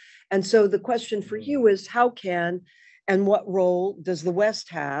world. And so the question for you is, how can and what role does the West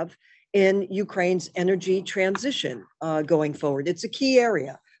have in Ukraine's energy transition going forward? It's a key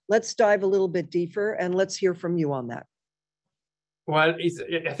area. Let's dive a little bit deeper, and let's hear from you on that. Well,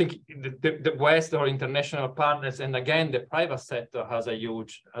 I think the West or international partners, and again, the private sector has a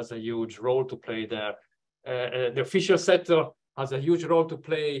huge role to play there. The official sector has a huge role to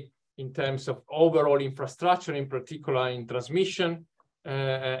play in terms of overall infrastructure, in particular in transmission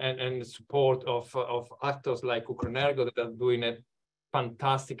and support of actors like Ukrenergo that are doing a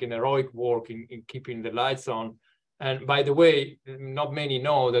fantastic and heroic work in keeping the lights on. And by the way, not many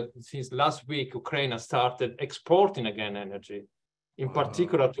know that since last week, Ukraine has started exporting again energy, in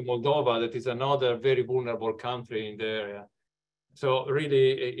particular to Moldova, that is another very vulnerable country in the area. So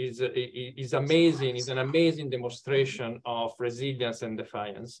really is amazing. It's an amazing demonstration of resilience and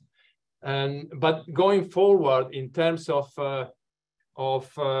defiance. But going forward in terms of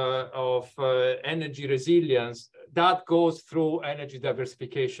energy resilience, that goes through energy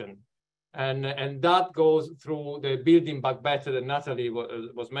diversification. And that goes through the building back better that Natalie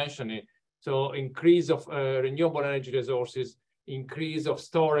was mentioning. So increase of renewable energy resources, increase of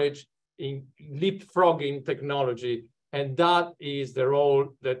storage, in leapfrogging technology, and that is the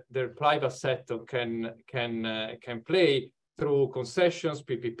role that the private sector can play through concessions,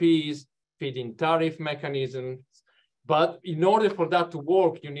 PPPs, feed-in tariff mechanisms. But in order for that to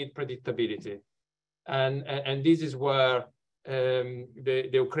work, you need predictability, and this is where the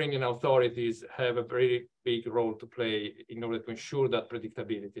Ukrainian authorities have a very big role to play in order to ensure that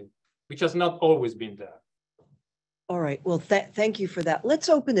predictability, which has not always been there. All right. Well, thank you for that. Let's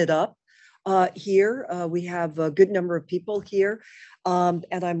open it up. Here, we have a good number of people here. And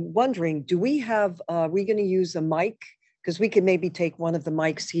I'm wondering, are we going to use a mic? Because we can maybe take one of the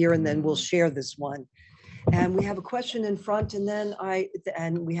mics here and then we'll share this one. And we have a question in front and then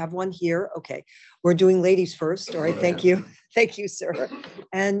we have one here. Okay. We're doing ladies first. All right. Thank you. Thank you, sir.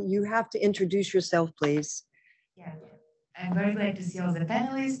 And you have to introduce yourself, please. Yeah. I'm very glad to see all the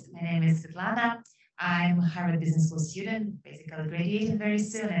panelists. My name is Svetlana. I'm a Harvard Business School student, basically graduating very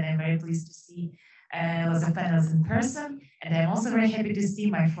soon, and I'm very pleased to see lots of panels in person. And I'm also very happy to see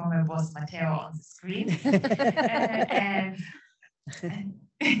my former boss, Matteo, on the screen.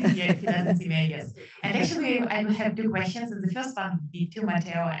 Yeah, he doesn't see me, I guess. And actually, I will have two questions. And the first one would be to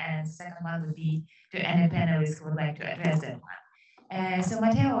Matteo, and the second one would be to any panelists who would like to address that one. So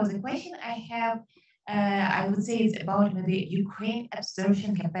Matteo, the question I have, I would say it's about the Ukraine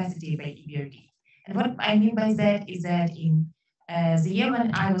absorption capacity by EBRD. And what I mean by that is that in the year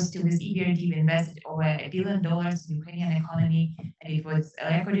when I was still with EBRD, we invested over $1 billion in the Ukrainian economy, and it was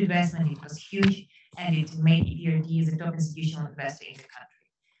a record investment, it was huge, and it made EBRD the top institutional investor in the country.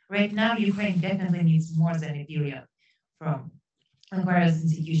 Right now, Ukraine definitely needs more than $1 billion from various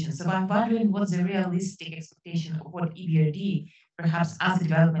institutions. So I'm wondering what's the realistic expectation of what EBRD, perhaps other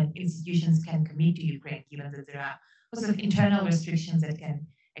development institutions can commit to Ukraine, given that there are lots of internal restrictions that can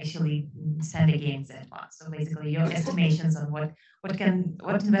actually stand against that one. So basically your estimations on what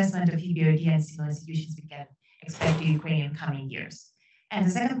investment of EBRD and similar institutions we can expect to Ukraine in coming years? And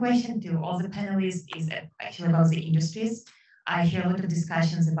the second question to all the panelists is actually about the industries. I hear a lot of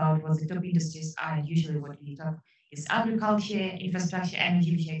discussions about what the top industries are. Usually what we talk is agriculture, infrastructure, energy,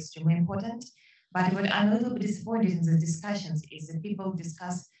 which are extremely important. But what I'm a little bit disappointed in the discussions is that people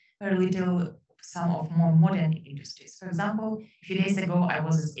discuss very little some of more modern industries. For example, a few days ago, I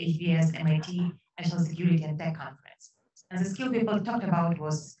was at HBS, MIT, National Security and Tech Conference. And the skill people talked about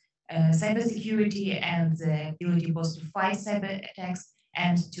was cybersecurity and the ability both to fight cyber attacks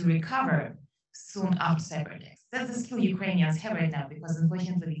and to recover soon after cyber attacks. That's the skill Ukrainians have right now because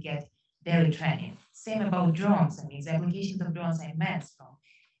unfortunately we get daily training. Same about drones. I mean, the applications of drones are immense from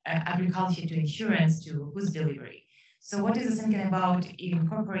agriculture to insurance to goods delivery. So what is the thinking about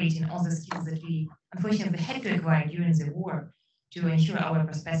incorporating all the skills that we unfortunately had to acquire during the war to ensure our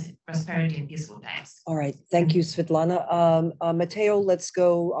prosperity in peaceful times? All right, thank you, Svetlana. Matteo, let's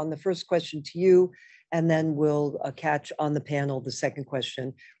go on the first question to you, and then we'll catch on the panel the second question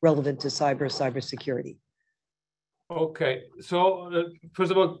relevant to cybersecurity. Okay, so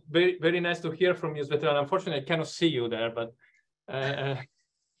first of all, very, very nice to hear from you, Svetlana. Unfortunately, I cannot see you there, but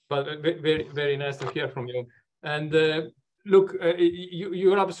very, very nice to hear from you. And look,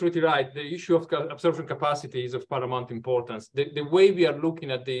 you're absolutely right. The issue of absorption capacity is of paramount importance. The way we are looking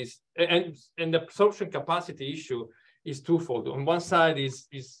at this, and the absorption capacity issue is twofold. On one side is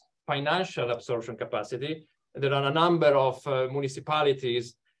financial absorption capacity. There are a number of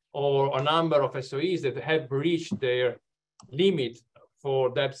municipalities or a number of SOEs that have reached their limit for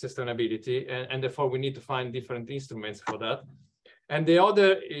debt sustainability, and therefore we need to find different instruments for that. And the other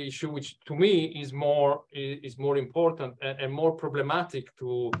issue, which to me is more important and more problematic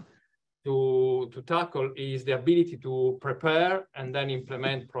to tackle, is the ability to prepare and then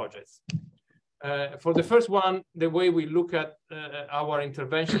implement projects. For the first one, the way we look at our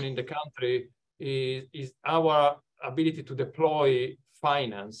intervention in the country is our ability to deploy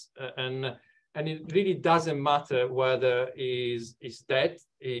finance, and it really doesn't matter whether it's debt,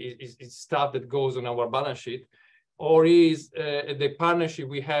 is stuff that goes on our balance sheet, or is the partnership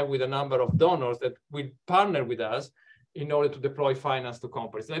we have with a number of donors that will partner with us in order to deploy finance to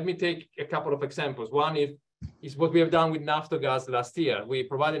companies. Let me take a couple of examples. One is what we have done with Naftogaz last year. We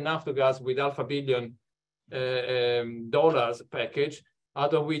provided Naftogaz with $500 million package,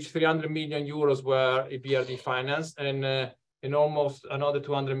 out of which 300 million euros were EBRD finance, and almost another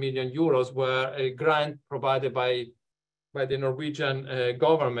 200 million euros were a grant provided by the Norwegian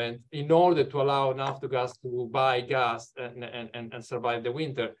government in order to allow Naftogaz to buy gas and survive the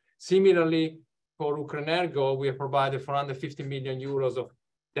winter. Similarly, for Ukrenergo, we have provided 450 million euros of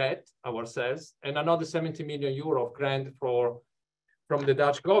debt ourselves and another 70 million euro of grant from the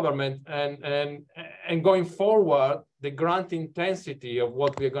Dutch government. And going forward, the grant intensity of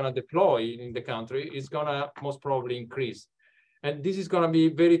what we're going to deploy in the country is going to most probably increase. And this is going to be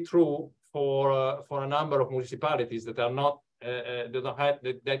very true for a number of municipalities that are not they don't have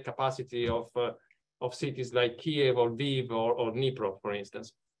that capacity of cities like Kiev or Lviv or Dnipro, for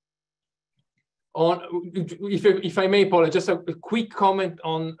instance. If I may, Paula, just a quick comment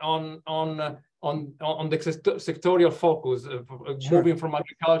on the sectorial focus, Sure. Moving from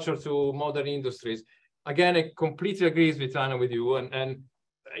agriculture to modern industries. Again, I completely agree with Anna with you, and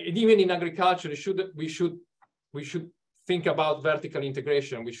even in agriculture, we should think about vertical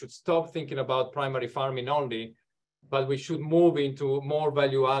integration. We should stop thinking about primary farming only, but we should move into more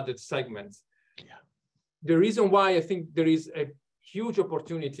value-added segments. Yeah. The reason why I think there is a huge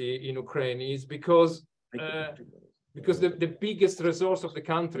opportunity in Ukraine is because the biggest resource of the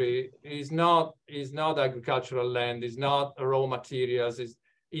country is not agricultural land, is not raw materials,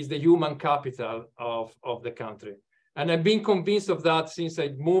 is the human capital of the country. And I've been convinced of that since I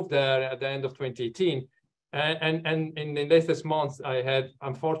moved there at the end of 2018. And in the latest months, I had,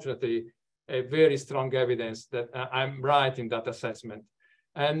 unfortunately, a very strong evidence that I'm right in that assessment.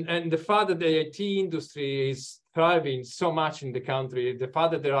 And the fact that the IT industry is thriving so much in the country, the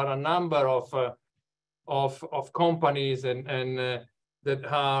fact that there are a number of companies that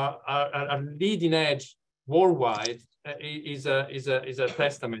are leading edge worldwide is a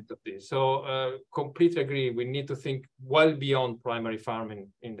testament of this. So completely agree. We need to think well beyond primary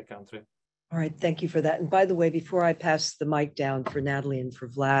farming in the country. All right, thank you for that. And by the way, before I pass the mic down for Natalie and for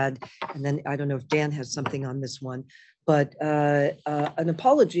Vlad, and then I don't know if Dan has something on this one, but an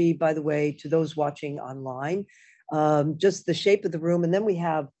apology, by the way, to those watching online, just the shape of the room. And then we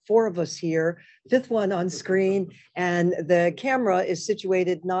have 4 of us here, 5th one on screen, and the camera is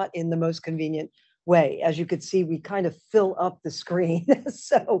situated not in the most convenient way. As you could see, we kind of fill up the screen.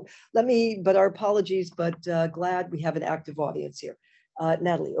 So but our apologies, but glad we have an active audience here.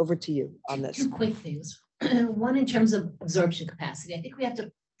 Natalie, over to you on this. 2 quick things. One, in terms of absorption capacity, I think we have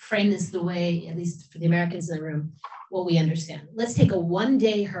to frame this the way, at least for the Americans in the room, what we understand. Let's take a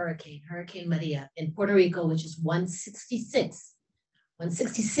one-day hurricane, Hurricane Maria in Puerto Rico, which is 166th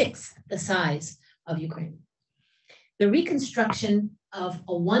the size of Ukraine. The reconstruction of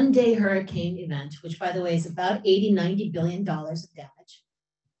a one-day hurricane event, which by the way is about $80–90 billion of damage.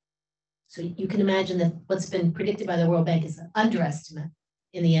 So you can imagine that what's been predicted by the World Bank is an underestimate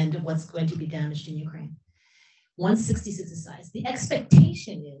in the end of what's going to be damaged in Ukraine. 166 the size. The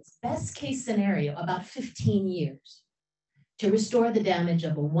expectation is, best case scenario, about 15 years to restore the damage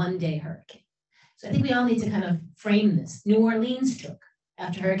of a one-day hurricane. So I think we all need to kind of frame this. New Orleans took,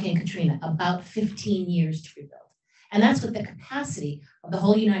 after Hurricane Katrina, about 15 years to rebuild. And that's with the capacity of the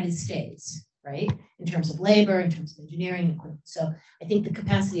whole United States, right? In terms of labor, in terms of engineering equipment. So I think the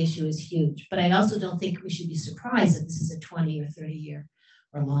capacity issue is huge, but I also don't think we should be surprised that this is a 20 or 30 year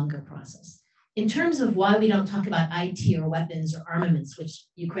or longer process. In terms of why we don't talk about IT or weapons or armaments, which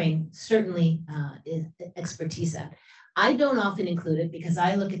Ukraine certainly is expertise at, I don't often include it because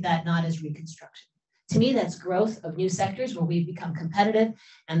I look at that not as reconstruction. To me, that's growth of new sectors where we've become competitive.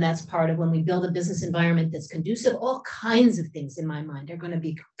 And that's part of when we build a business environment that's conducive. All kinds of things in my mind are going to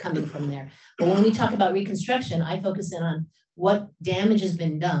be coming from there. But when we talk about reconstruction, I focus in on what damage has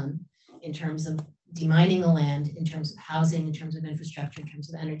been done in terms of demining the land, in terms of housing, in terms of infrastructure, in terms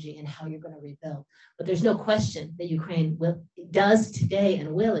of energy, and how you're going to rebuild. But there's no question that Ukraine does today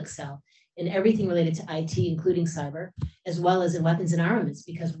and will excel in everything related to IT, including cyber, as well as in weapons and armaments,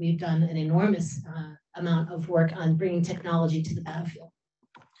 because we've done an enormous amount of work on bringing technology to the battlefield.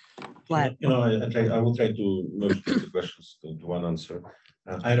 Vlad. I will try to merge the questions to one answer.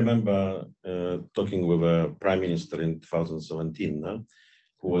 I remember talking with a prime minister in 2017,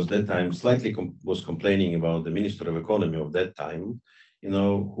 who was that time slightly was complaining about the minister of economy of that time,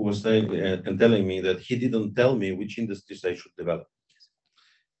 who was saying and telling me that he didn't tell me which industries I should develop.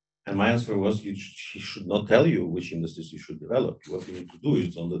 And my answer was, he should not tell you which industries you should develop. What you need to do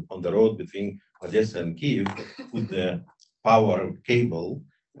is on the road between Odessa and Kyiv, put the power cable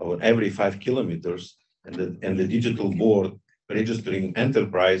over every 5 kilometers and the digital board registering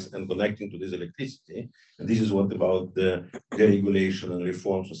enterprise and connecting to this electricity. And this is what about the deregulation and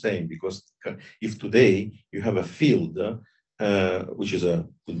reforms are saying, because if today you have a field which is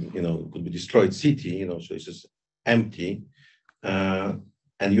could be destroyed city, so it's just empty,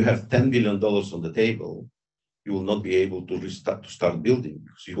 and you have $10 billion on the table, you will not be able to start building,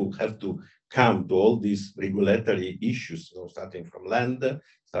 because you will have to come to all these regulatory issues, starting from land,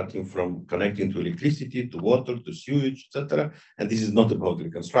 starting from connecting to electricity, to water, to sewage, etc. And this is not about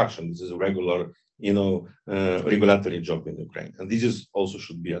reconstruction. This is a regular, regulatory job in Ukraine. And this is also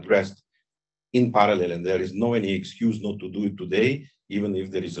should be addressed in parallel. And there is no any excuse not to do it today, even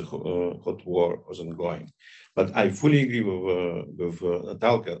if there is a hot war ongoing. But I fully agree with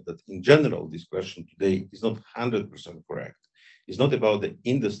Natalka that in general, this question today is not 100% correct. It's not about the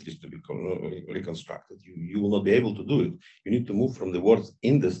industries to be reconstructed. You will not be able to do it. You need to move from the word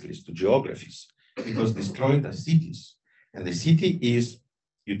industries to geographies, because destroyed are cities. And the city is,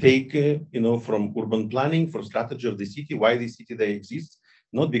 you take, from urban planning, for strategy of the city, why the city they exist,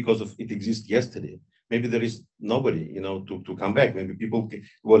 not because of it exists yesterday. Maybe there is nobody, to come back. Maybe people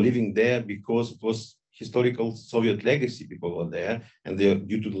were living there because it was historical Soviet legacy. People were there, and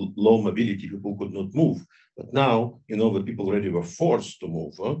due to the low mobility, people could not move. But now, the people already were forced to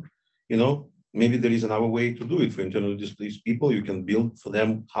move. Maybe there is another way to do it. For internally displaced people, you can build for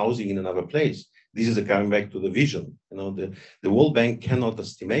them housing in another place. This is coming back to the vision. The World Bank cannot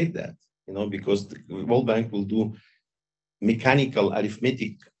estimate that, because the World Bank will do mechanical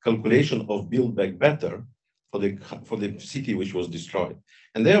arithmetic calculation of build back better for the city which was destroyed.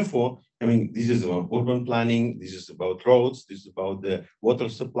 And therefore, this is about urban planning, this is about roads, this is about the water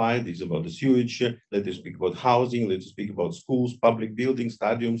supply, this is about the sewage, let us speak about housing, let us speak about schools, public buildings,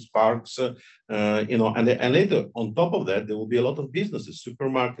 stadiums, parks, and later on top of that, there will be a lot of businesses,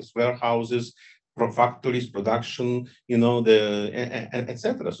 supermarkets, warehouses, factories, production,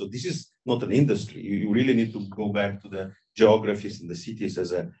 etc. So this is not an industry. You really need to go back to the geographies and the cities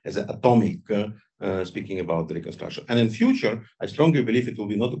as an atomic, speaking about the reconstruction. And in future, I strongly believe it will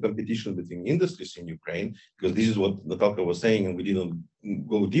be not a competition between industries in Ukraine, because this is what Natalka was saying, and we didn't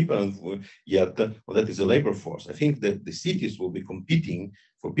go deeper yet. Well, that is a labor force. I think that the cities will be competing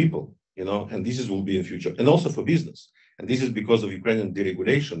for people, and this will be in future, and also for business. And this is because of Ukrainian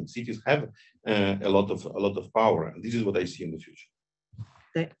deregulation. Cities have a lot of power, and this is what I see in the future.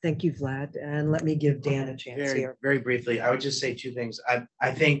 Thank you, Vlad. And let me give Dan a chance here. Very briefly, I would just say two things.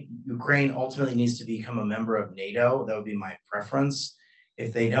 I think Ukraine ultimately needs to become a member of NATO. That would be my preference.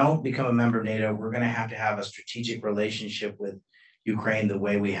 If they don't become a member of NATO, we're going to have a strategic relationship with Ukraine the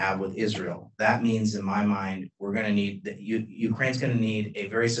way we have with Israel. That means, in my mind, we're going to need that Ukraine's going to need a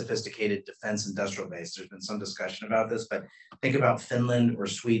very sophisticated defense industrial base. There's been some discussion about this, but think about Finland or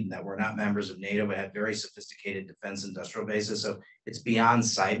Sweden that were not members of NATO but have very sophisticated defense industrial bases. So it's beyond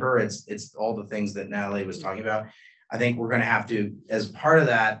cyber. It's all the things that Natalie was talking about. I think we're going to have to, as part of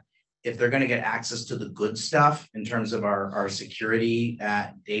that, if they're going to get access to the good stuff in terms of our security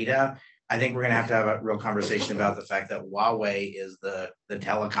data, I think we're going to have a real conversation about the fact that Huawei is the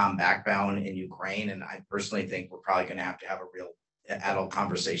telecom backbone in Ukraine. And I personally think we're probably going to have a real adult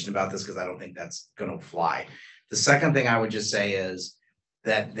conversation about this because I don't think that's going to fly. The second thing I would just say is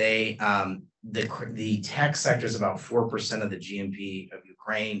that the tech sector is about 4% of the GNP of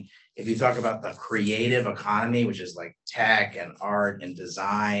Ukraine. If you talk about the creative economy, which is like tech and art and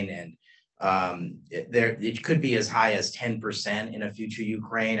design, and it could be as high as 10% in a future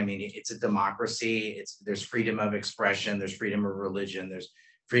Ukraine. I mean, it's a democracy. There's freedom of expression, there's freedom of religion, there's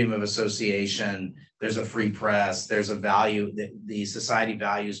freedom of association, there's a free press, there's a value that the society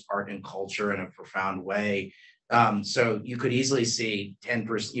values art and culture in a profound way. So you could easily see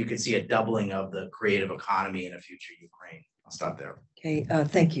 10%, you could see a doubling of the creative economy in a future Ukraine. I'll stop there. Okay,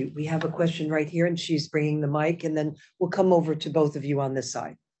 thank you. We have a question right here and she's bringing the mic and then we'll come over to both of you on this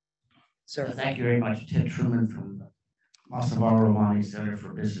side. Sir. Thank you very much. Ted Truman from the Masavaro Romani Center for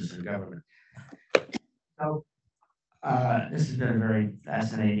Business and Government. So this has been a very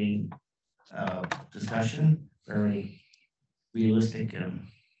fascinating discussion, very realistic and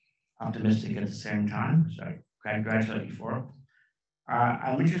optimistic at the same time. So I congratulate you for it.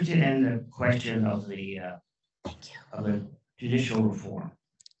 I'm interested in the question of the judicial reform.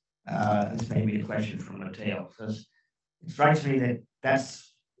 This may be a question from Matteo, because it strikes me that that's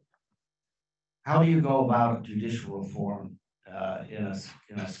how do you go about judicial reform in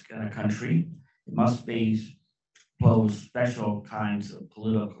a country? It must pose special kinds of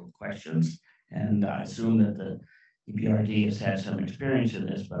political questions, and I assume that the EBRD has had some experience in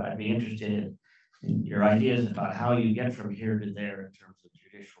this, but I'd be interested in your ideas about how you get from here to there in terms of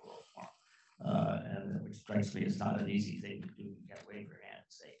judicial reform. And which strikes me as not an easy thing to do. You can't wave your hand and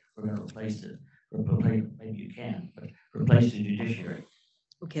say, we're going to replace it, maybe you can, but replace the judiciary.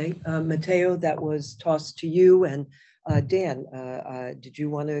 Okay, Matteo, that was tossed to you. And Dan, did you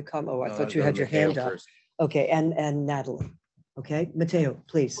want to come? Oh, I thought you had your hand up. First. Okay, and Natalie. Okay, Matteo,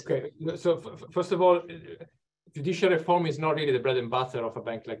 please. Okay, so first of all, judicial reform is not really the bread and butter of a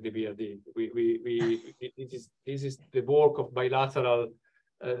bank like the BRD. This is the work of bilateral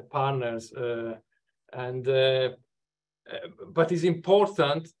partners, but it's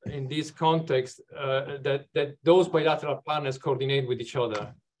important in this context that those bilateral partners coordinate with each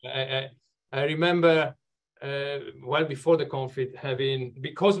other. I remember well before the conflict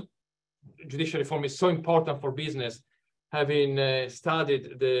because judicial reform is so important for business, having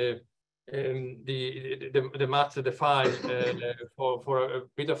studied the matter, the file for a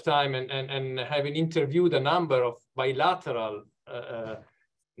bit of time, and having interviewed a number of bilateral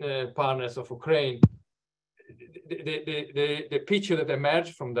partners of Ukraine. The picture that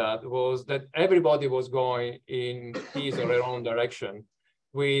emerged from that was that everybody was going in his or her own direction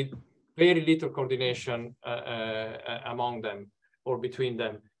with very little coordination among them or between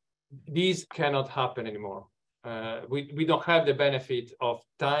them. These cannot happen anymore. We don't have the benefit of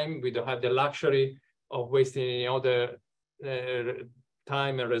time. We don't have the luxury of wasting any other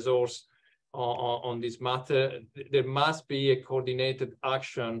time and resource on this matter. There must be a coordinated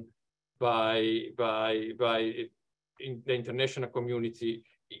action by in the international community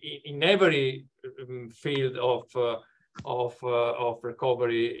in every field of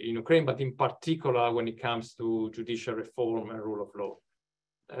recovery in Ukraine, but in particular when it comes to judicial reform and rule of law.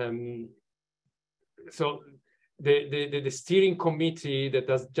 So the steering committee that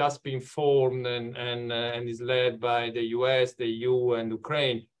has just been formed and is led by the US, the EU, and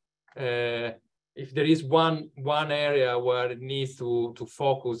Ukraine, if there is one area where it needs to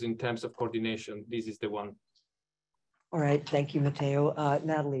focus in terms of coordination, this is the one. All right, thank you, Matteo.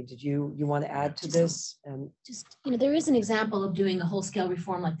 Natalie, did you want to add to this? Just, there is an example of doing a whole-scale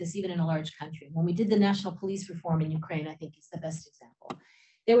reform like this, even in a large country. When we did the national police reform in Ukraine, I think it's the best example.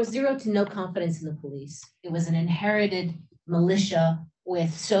 There was zero to no confidence in the police. It was an inherited militia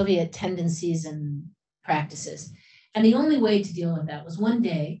with Soviet tendencies and practices. And the only way to deal with that was one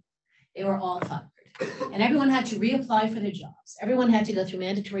day, they were all fired. And everyone had to reapply for their jobs. Everyone had to go through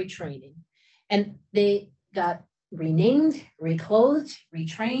mandatory training. And they got renamed, reclothed,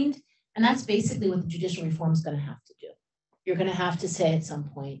 retrained. And that's basically what the judicial reform is going to have to do. You're going to have to say at some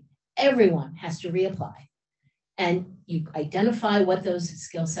point, everyone has to reapply. and you identify what those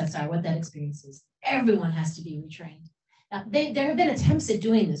skill sets are, what that experience is, everyone has to be retrained. Now, there have been attempts at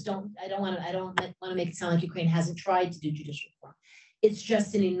doing this. I don't want to make it sound like Ukraine hasn't tried to do judicial reform. It's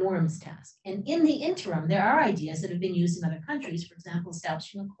just an enormous task. And in the interim, there are ideas that have been used in other countries, for example,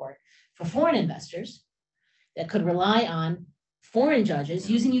 establishing a court for foreign investors that could rely on foreign judges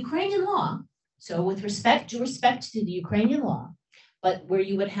using Ukrainian law. So with respect to the Ukrainian law, but where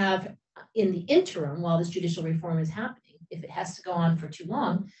you would have in the interim, while this judicial reform is happening, if it has to go on for too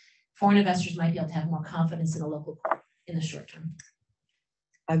long, foreign investors might be able to have more confidence in a local court in the short term.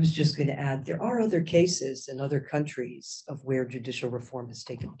 I was just going to add, there are other cases in other countries of where judicial reform has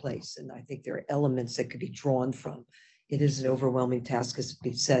taken place. And I think there are elements that could be drawn from. It is an overwhelming task, as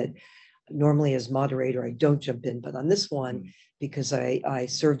we said. Normally as moderator, I don't jump in, but on this one, because I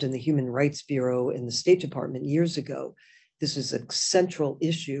served in the Human Rights Bureau in the State Department years ago, this is a central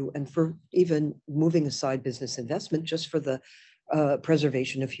issue. And for even moving aside business investment, just for the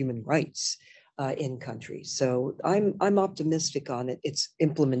preservation of human rights in countries. So I'm optimistic on it. It's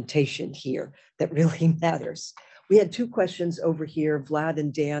implementation here that really matters. We had two questions over here, Vlad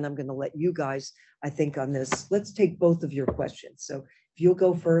and Dan. I'm going to let you guys, I think, on this. Let's take both of your questions. So if you'll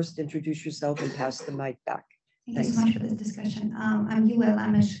go first, introduce yourself and pass the mic back. Thank you so much for this discussion. I'm Yulia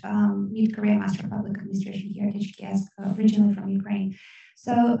Lamish, mid-career Master of Public Administration here at HKS, originally from Ukraine.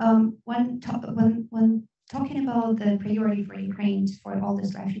 So when talking about the priority for Ukraine for all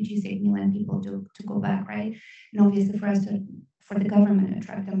these refugees, 8 million people to go back, right? And obviously for the government to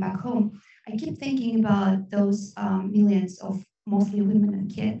attract them back home, I keep thinking about those millions of mostly women and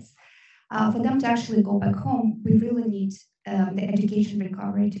kids. For them to actually go back home, we really need the education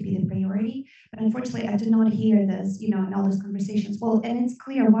recovery to be the priority. But unfortunately, I did not hear this, in all those conversations. Well, and it's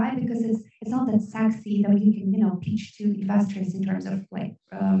clear why, because it's not that sexy that you can, pitch to investors in terms of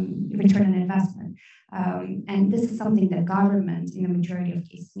return on investment. And this is something that government, in the majority of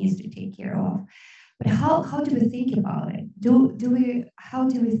cases, needs to take care of. But how do we think about it? How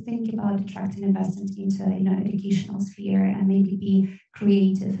do we think about attracting investment into educational sphere and maybe be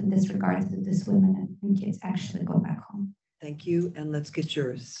creative in this regard that these women and kids actually go back home? Thank you. And let's get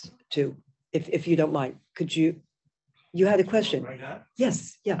yours too, if you don't mind. Could you had a question? Right now?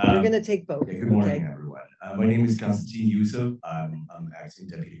 Yes. Yeah, we're going to take both. Okay, good morning, everyone. My name is Konstantin Yusuf. I'm acting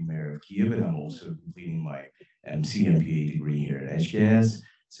deputy mayor of Kiev, and I'm also completing my MC and PA degree here at HKS.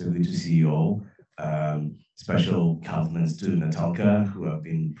 So good to see you all. Special compliments to Natalka, who I've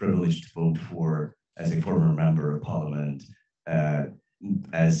been privileged to vote for as a former member of parliament,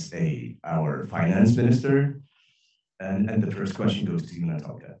 as our finance minister. And the first question goes to you,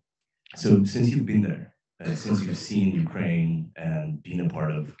 Natalka. So since you've been there, since you've seen Ukraine and been a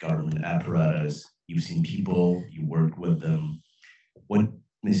part of government apparatus, you've seen people, you worked with them, what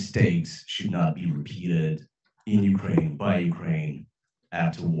mistakes should not be repeated in Ukraine, by Ukraine,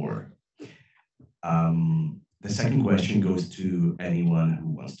 after war? The second question goes to anyone who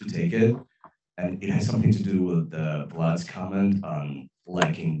wants to take it, and it has something to do with Vlad's comment on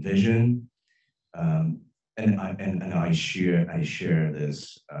lacking vision. And I share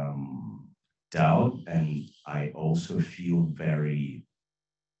this doubt, and I also feel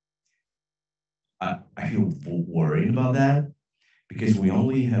I feel worried about that, because we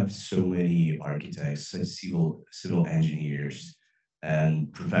only have so many architects, civil engineers,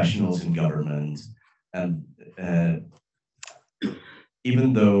 and professionals in government, and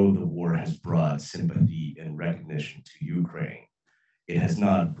even though the war has brought sympathy and recognition to Ukraine, it has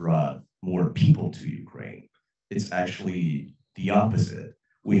not brought more people to Ukraine. It's actually the opposite.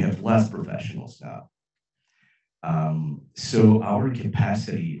 We have less professionals now. So our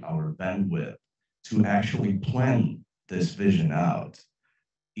capacity, our bandwidth to actually plan this vision out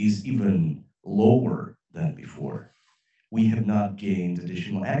is even lower than before. We have not gained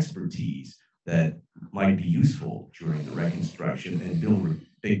additional expertise that might be useful during the reconstruction and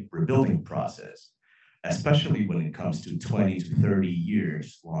big rebuilding process, especially when it comes to 20 to 30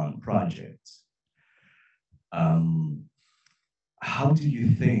 years long projects. How do you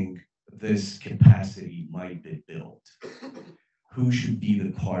think this capacity might be built? Who should be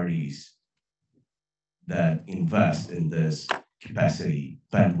the parties that invest in this capacity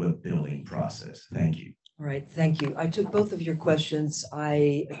bandwidth building process? Thank you. All right, thank you. I took both of your questions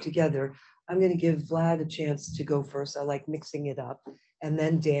together. I'm going to give Vlad a chance to go first. I like mixing it up, and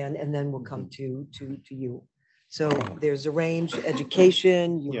then Dan, and then we'll come to you. So there's a range,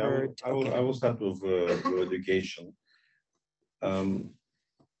 education, you heard. I will start with education.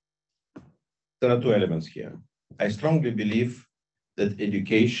 There are two elements here. I strongly believe that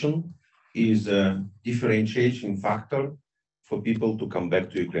education is a differentiating factor for people to come back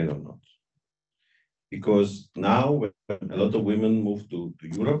to Ukraine or not. Because now when a lot of women move to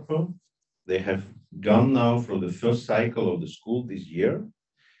Europe, they have gone now from the first cycle of the school this year.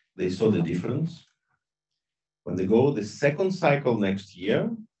 They saw the difference. When they go the second cycle next year,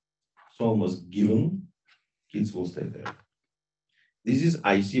 it's almost given, kids will stay there. This is,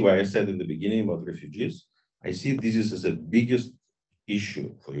 I see why I said in the beginning about refugees. I see this is as the biggest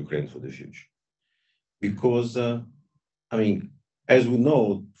issue for Ukraine for the future. Because, I mean, as we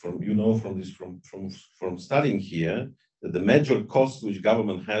know from studying here, that the major cost which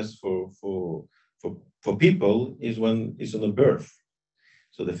government has for people is when it's on a birth.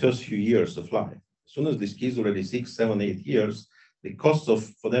 So the first few years of life. As soon as these kids already 6, 7, 8 years, the cost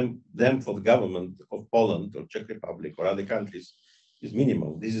for the government of Poland or Czech Republic or other countries is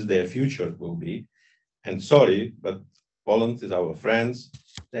minimal. This is their future will be. And sorry, but Poland is our friends.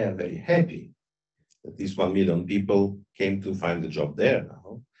 They are very happy that these 1 million people came to find a job there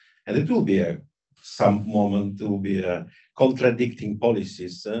now. And it will be some moment, it will be contradicting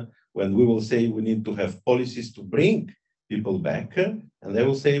policies when we will say we need to have policies to bring people back, and they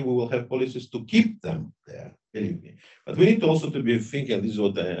will say we will have policies to keep them there, believe me. But we need also to be thinking, this is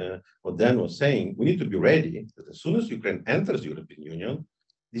what Dan was saying, we need to be ready that as soon as Ukraine enters the European Union,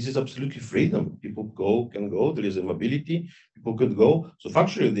 this is absolutely freedom. People can go, there is a mobility, people could go. So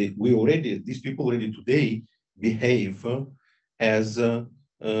factually, these people already today behave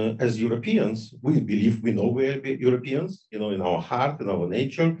as Europeans. We believe we know we're Europeans, in our heart, in our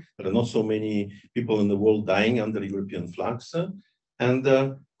nature. There are not so many people in the world dying under European flags.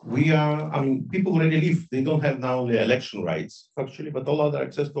 And we are, people already live. They don't have now the election rights, factually, but all other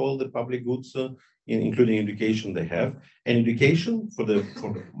access to all the public goods, including education they have. And education for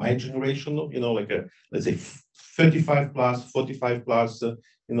my generation, let's say 35 plus, 45 plus,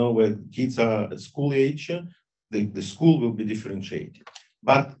 where kids are at school age, the school will be differentiated.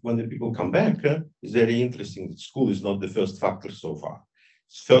 But when the people come back, it's very interesting. School is not the first factor so far.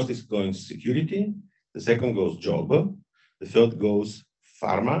 First is going security. The second goes job. The third goes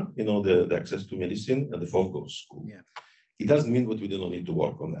pharma, the access to medicine, and the fourth goes school. Yeah. It doesn't mean that we do not need to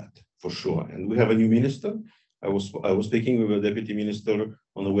work on that, for sure. And we have a new minister. I was speaking with a deputy minister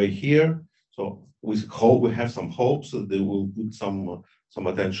on the way here. So we have some hopes that they will put some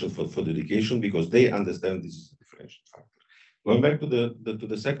attention for the education because they understand this is a differential factor. Going back to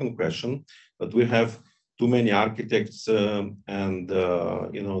the second question, that we have too many architects and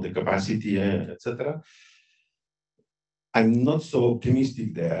the capacity, etc. I'm not so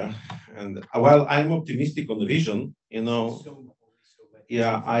optimistic there, and while I'm optimistic on the vision,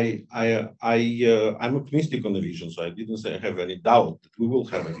 yeah, I'm optimistic on the vision. So I didn't say I have any doubt that we will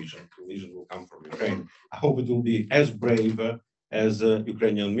have a vision. The vision will come from Ukraine. I hope it will be as brave as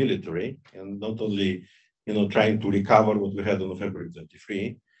Ukrainian military, and not only trying to recover what we had on February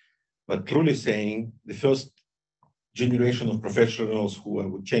 23, but truly saying the first generation of professionals who I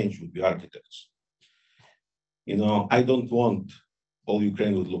would change would be architects. I don't want all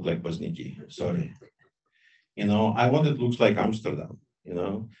Ukraine would look like Bosniki, sorry. I want it looks like Amsterdam,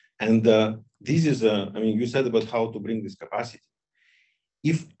 and this is, you said about how to bring this capacity.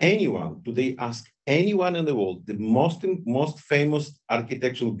 If anyone, today ask anyone in the world, the most famous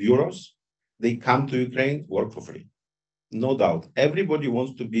architectural bureaus, they come to Ukraine, work for free. No doubt. Everybody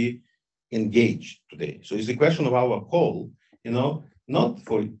wants to be engaged today. So it's a question of our call, not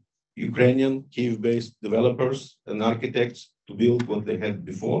for Ukrainian Kyiv-based developers and architects to build what they had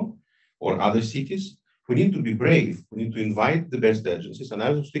before or other cities. We need to be brave. We need to invite the best agencies. And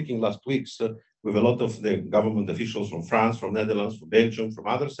I was speaking last week with a lot of the government officials from France, from Netherlands, from Belgium, from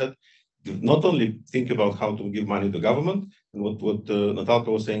others said, not only think about how to give money to government, and what Natalka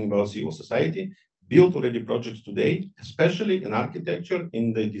was saying about civil society, build already projects today, especially in architecture,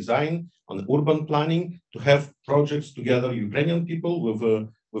 in the design, on urban planning, to have projects together, Ukrainian people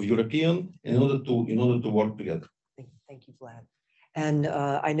with European, in order to work together. Thank you, Vlad. And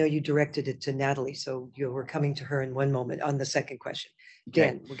I know you directed it to Natalie, so we're coming to her in one moment on the second question.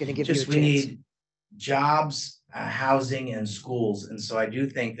 Dan, we're going to give you a chance. We need jobs, housing, and schools. And so I do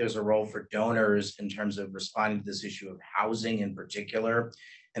think there's a role for donors in terms of responding to this issue of housing in particular,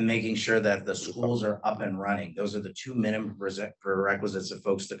 and making sure that the schools are up and running. Those are the two minimum prerequisites of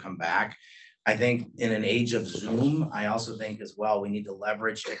folks to come back. I think in an age of Zoom, I also think as well, we need to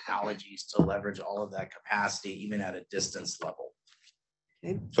leverage technologies to leverage all of that capacity, even at a distance level.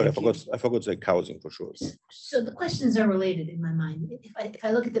 Okay. Sorry, I forgot to say housing for sure. So the questions are related in my mind. If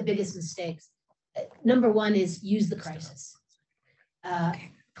I look at the biggest mistakes, number one is use the crisis.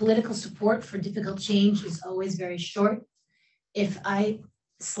 Political support for difficult change is always very short. If I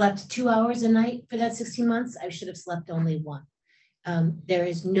slept 2 hours a night for that 16 months, I should have slept only 1. There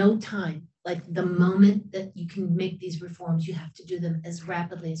is no time like the moment that you can make these reforms, you have to do them as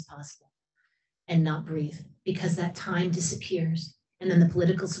rapidly as possible and not breathe, because that time disappears. And then the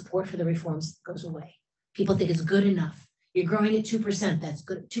political support for the reforms goes away. People think it's good enough. You're growing at 2%, that's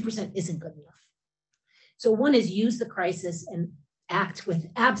good. 2% isn't good enough. So one is use the crisis and act with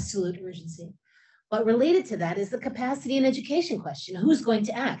absolute urgency. But related to that is the capacity and education question. Who's going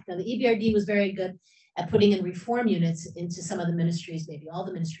to act? Now, the EBRD was very good at putting in reform units into some of the ministries, maybe all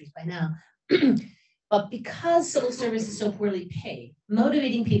the ministries by now. But because civil service is so poorly paid,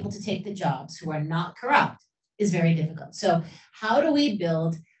 motivating people to take the jobs who are not corrupt is very difficult. So how do we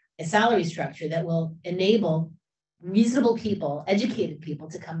build a salary structure that will enable reasonable people, educated people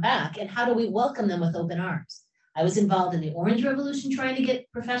to come back? And how do we welcome them with open arms? I was involved in the Orange Revolution trying to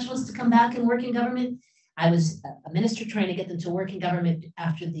get professionals to come back and work in government. I was a minister trying to get them to work in government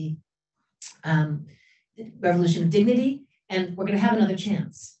after the Revolution of Dignity, and we're going to have another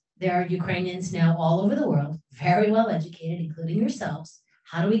chance. There are Ukrainians now all over the world, very well educated, including yourselves.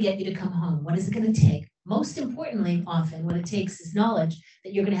 How do we get you to come home? What is it going to take? Most importantly, often what it takes is knowledge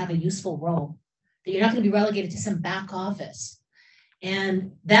that you're going to have a useful role, that you're not going to be relegated to some back office.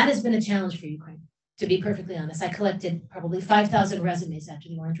 And that has been a challenge for Ukraine, to be perfectly honest. I collected probably 5,000 resumes after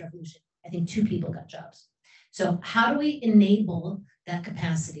the Orange Revolution. I think 2 people got jobs. So how do we enable that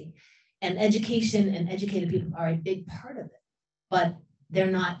capacity? And education and educated people are a big part of it, but they're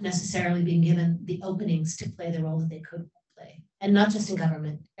not necessarily being given the openings to play the role that they could play. And not just in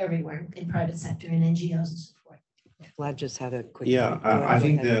government, everywhere, in private sector and NGOs and so forth. Vlad just had a quick. Yeah, I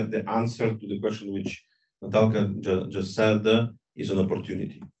think the answer to the question which Natalka just said is an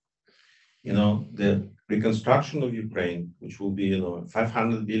opportunity. You know, the reconstruction of Ukraine, which will be, you know,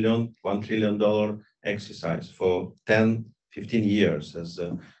 $500 billion, $1 trillion exercise for 10, 15 years, as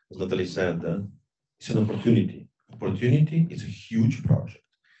Natalie said, it's an opportunity. Opportunity is a huge project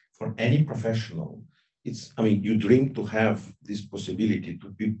for any professional. It's, I mean, you dream to have this possibility to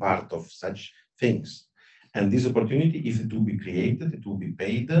be part of such things. And this opportunity, if it will be created, it will be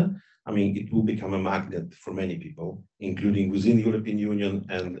paid. I mean, it will become a magnet for many people, including within the European Union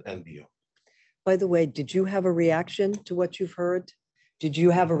and beyond. By the way, did you have a reaction to what you've heard? Did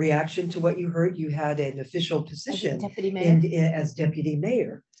you have a reaction to what you heard? You had an official position as deputy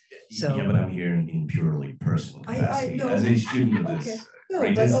mayor. So, yeah, but I'm here in purely personal capacity know. as a student of this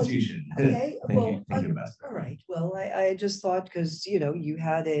great institution. Okay, well, thank you, Ambassador. All right. Well, I just thought, because you know you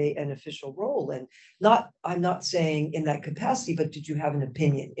had an official role, and I'm not saying in that capacity, but did you have an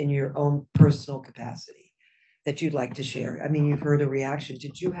opinion in your own personal capacity that you'd like to share? I mean, you've heard a reaction.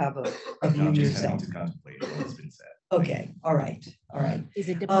 Did you have a view I'm just yourself? having to contemplate what's been said. Okay. All right. All right. He's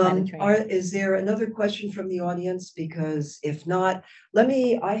a diplomatic trainer. Is there another question from the audience? Because if not,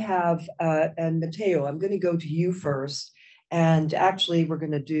 I have, and Matteo, I'm going to go to you first. And actually, we're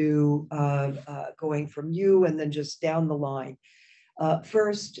going to do going from you and then just down the line.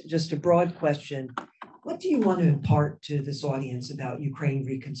 First, just a broad question. What do you want to impart to this audience about Ukraine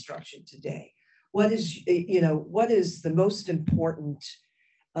reconstruction today? What is the most important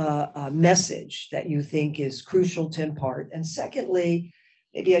message that you think is crucial to impart? And secondly,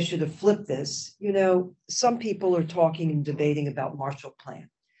 maybe I should have flipped this. You know, some people are talking and debating about Marshall Plan,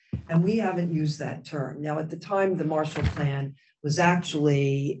 and we haven't used that term. Now, at the time the Marshall Plan was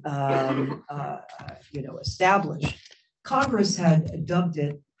actually, established, Congress had dubbed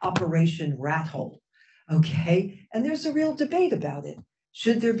it Operation Rat Hole. Okay, and there's a real debate about it.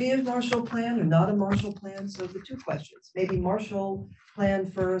 Should there be a Marshall Plan or not a Marshall Plan? So the 2 questions, maybe Marshall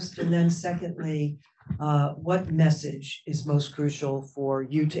Plan first, and then secondly, what message is most crucial for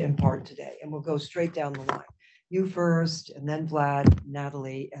you to impart today? And we'll go straight down the line. You first, and then Vlad,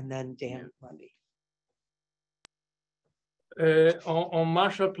 Natalie, and then Dan Runde. On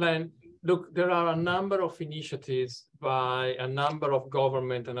Marshall Plan, look, there are a number of initiatives by a number of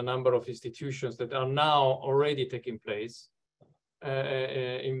government and a number of institutions that are now already taking place.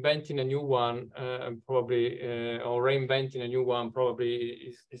 Inventing a new one probably, or reinventing a new one probably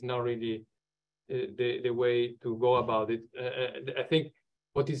is not really the way to go about it. I think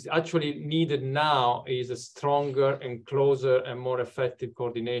what is actually needed now is a stronger and closer and more effective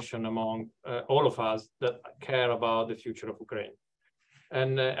coordination among all of us that care about the future of Ukraine.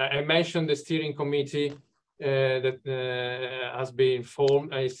 And I mentioned the steering committee that has been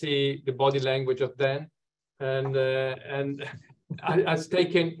formed. I see the body language of Dan, and it's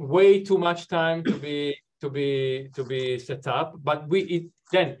taken way too much time to be set up, but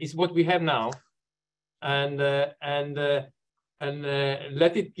then it's what we have now, and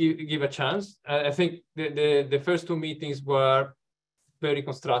let it give a chance. I think the first 2 meetings were very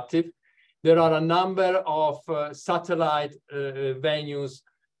constructive. There are a number of satellite venues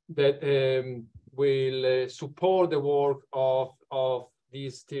that will support the work of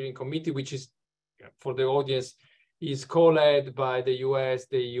this steering committee, which is, for the audience, is co-led by the US,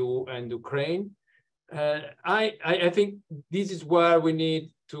 the EU, and Ukraine. I think this is where we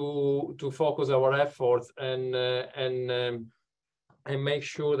need to focus our efforts and make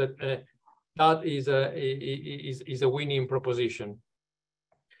sure that that is a winning proposition.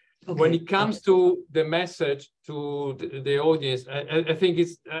 Okay. When it comes to the message to the audience, I think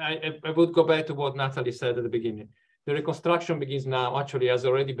I would go back to what Natalie said at the beginning. The reconstruction begins now, actually has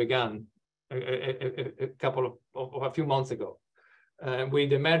already begun a few months ago,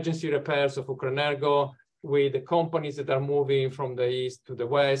 with emergency repairs of Ukrenergo, with the companies that are moving from the east to the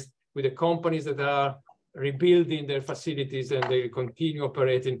west, with the companies that are rebuilding their facilities and they continue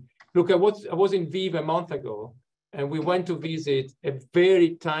operating. Look, I was in Lviv a month ago, and we went to visit a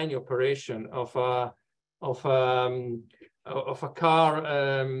very tiny operation of a car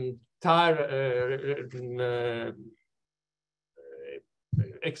tire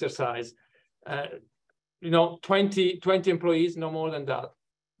exercise. 20 employees, no more than that.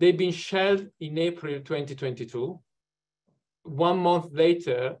 They've been shelled in April 2022. 1 month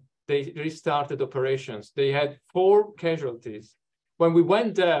later, they restarted operations. They had 4 casualties. When we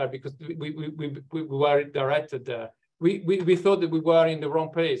went there, because we were directed there, we thought that we were in the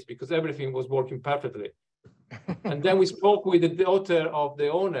wrong place because everything was working perfectly. And then we spoke with the daughter of the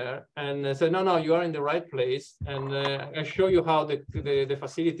owner and said, no, you are in the right place. And I show you how the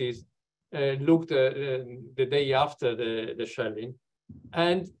facilities looked the day after the shelling.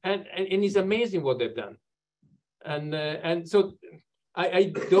 And it's amazing what they've done. And so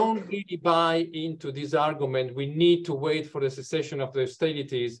I don't really buy into this argument. We need to wait for the cessation of the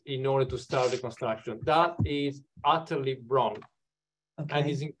hostilities in order to start the construction. That is utterly wrong. Okay. And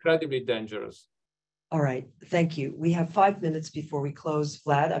is incredibly dangerous. All right, thank you. We have 5 minutes before we close.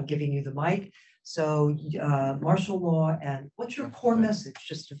 Vlad, I'm giving you the mic. So martial law, and what's your core message?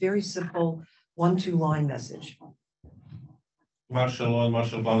 Just a very simple 1-2 line message. Martial law and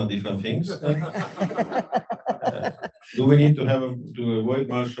martial plan are different things. Do we need to avoid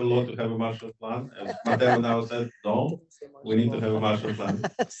martial law to have a martial plan? As Matteo now said, no, we need to have a martial plan.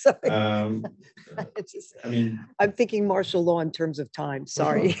 I'm thinking martial law in terms of time.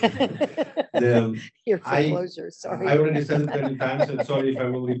 Sorry. Here for closure. Sorry. I already said it many times, and sorry if I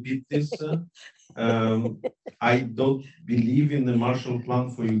will repeat this. I don't believe in the Marshall Plan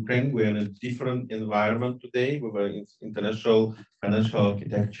for Ukraine. We're in a different environment today. We're in international financial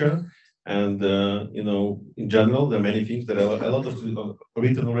architecture. And, in general, there are many things that are a lot of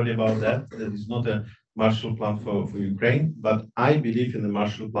written already about that. That is not a Marshall Plan for Ukraine, but I believe in the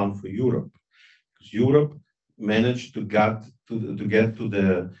Marshall Plan for Europe. Because Europe managed to get to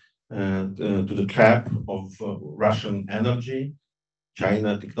the trap of Russian energy,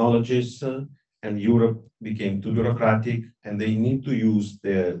 China technologies, and Europe became too bureaucratic, and they need to use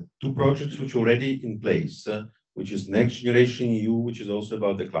the 2 projects which are already in place, which is Next Generation EU, which is also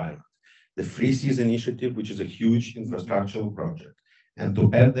about the climate, the Free Seas Initiative, which is a huge infrastructural project, and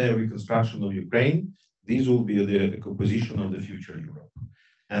to add the reconstruction of Ukraine. These will be the composition of the future Europe.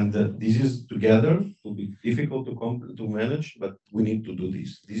 And this is together will be difficult to manage, but we need to do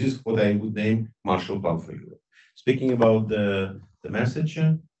this. This is what I would name Marshall Plan for Europe. Speaking about the message,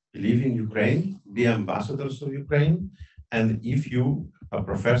 believe in Ukraine, be ambassadors of Ukraine, and if you, a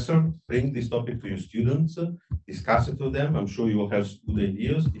professor, bring this topic to your students, discuss it with them. I'm sure you will have good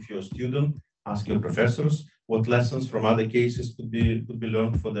ideas. If you're a student, ask your professors what lessons from other cases could be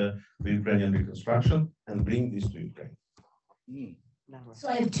learned for the Ukrainian reconstruction, and bring this to Ukraine. So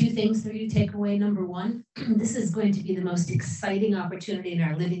I have 2 things for you to take away. Number 1, this is going to be the most exciting opportunity in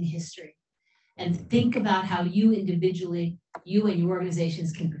our living history. And think about how you individually, you and your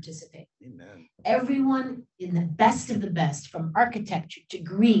organizations can participate. Amen. Everyone in the best of the best, from architecture to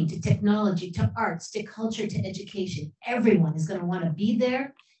green to technology to arts to culture to education, everyone is going to want to be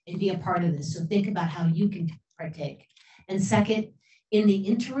there and be a part of this. So think about how you can partake. And second, in the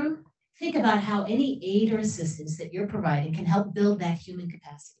interim, think about how any aid or assistance that you're providing can help build that human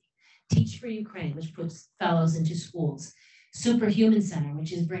capacity. Teach for Ukraine, which puts fellows into schools. Superhuman Center,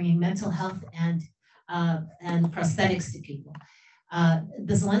 which is bringing mental health and prosthetics to people.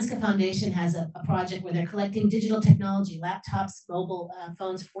 The Zelenska Foundation has a project where they're collecting digital technology, laptops, mobile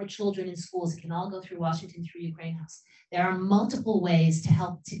phones for children in schools. It can all go through Washington, through Ukraine House. There are multiple ways to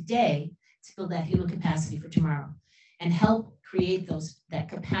help today to build that human capacity for tomorrow and help create that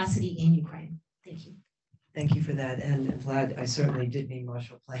capacity in Ukraine. Thank you. Thank you for that. And Vlad, I certainly did mean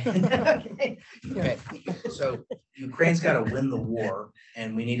Marshall Plan. Okay. So Ukraine's got to win the war,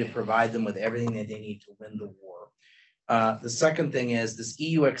 and we need to provide them with everything that they need to win the war. The second thing is this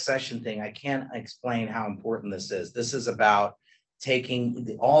EU accession thing. I can't explain how important this is. This is about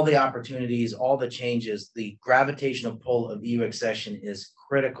taking all the opportunities, all the changes. The gravitational pull of EU accession is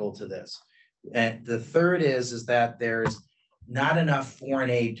critical to this. And the third is that there's not enough foreign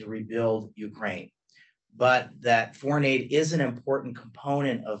aid to rebuild Ukraine, but that foreign aid is an important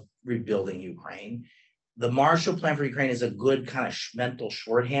component of rebuilding Ukraine. The Marshall Plan for Ukraine is a good kind of mental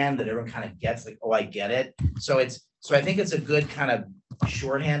shorthand that everyone kind of gets, like, oh, I get it. So I think it's a good kind of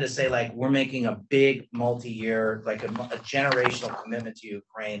shorthand to say, like, we're making a big multi-year, like a generational commitment to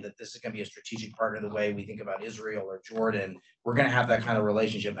Ukraine, that this is going to be a strategic partner the way we think about Israel or Jordan. We're going to have that kind of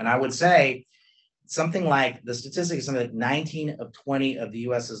relationship. And I would say something like, the statistic is something like 19 of 20 of the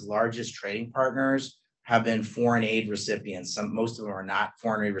US's largest trading partners have been foreign aid recipients. Most of them are not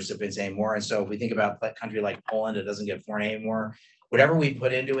foreign aid recipients anymore. And so if we think about a country like Poland, it doesn't get foreign aid anymore. Whatever we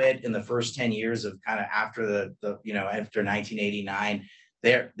put into it in the first 10 years of kind of after after 1989,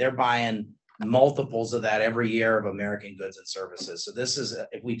 they're buying multiples of that every year of American goods and services. So this is,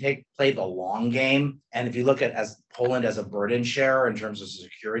 if we play the long game, and if you look at Poland as a burden share in terms of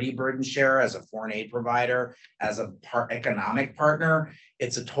security burden share, as a foreign aid provider, as a economic partner,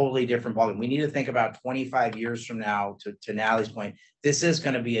 it's a totally different ballgame. We need to think about 25 years from now, to Natalie's point, this is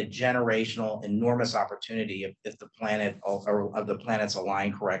going to be a generational, enormous opportunity if the planet or the planets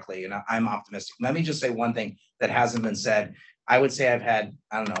align correctly. And I'm optimistic. Let me just say one thing that hasn't been said. I would say I've had,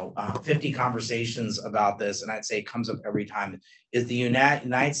 50 conversations about this, and I'd say it comes up every time. Is the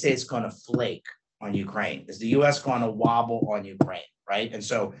United States going to flake on Ukraine? Is the US going to wobble on Ukraine, right? And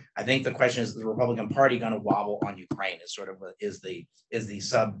so I think the question is the Republican Party going to wobble on Ukraine is sort of is the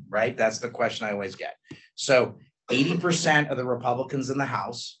sub, right? That's the question I always get. So 80% of the Republicans in the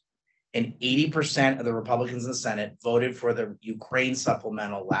House and 80% of the Republicans in the Senate voted for the Ukraine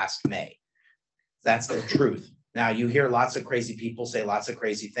supplemental last May. That's the truth. Now, you hear lots of crazy people say lots of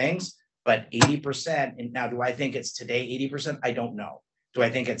crazy things, but 80%, and now do I think it's today 80%? I don't know. Do I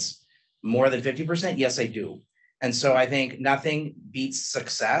think it's more than 50%? Yes, I do. And so I think nothing beats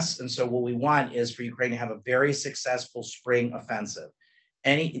success. And so what we want is for Ukraine to have a very successful spring offensive.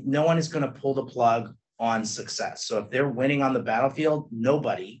 No one is going to pull the plug on success. So if they're winning on the battlefield,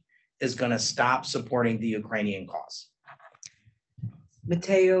 nobody is going to stop supporting the Ukrainian cause.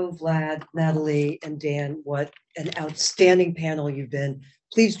 Matteo, Vlad, Natalie, and Dan, what an outstanding panel you've been.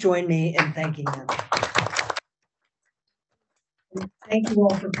 Please join me in thanking them. Thank you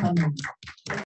all for coming.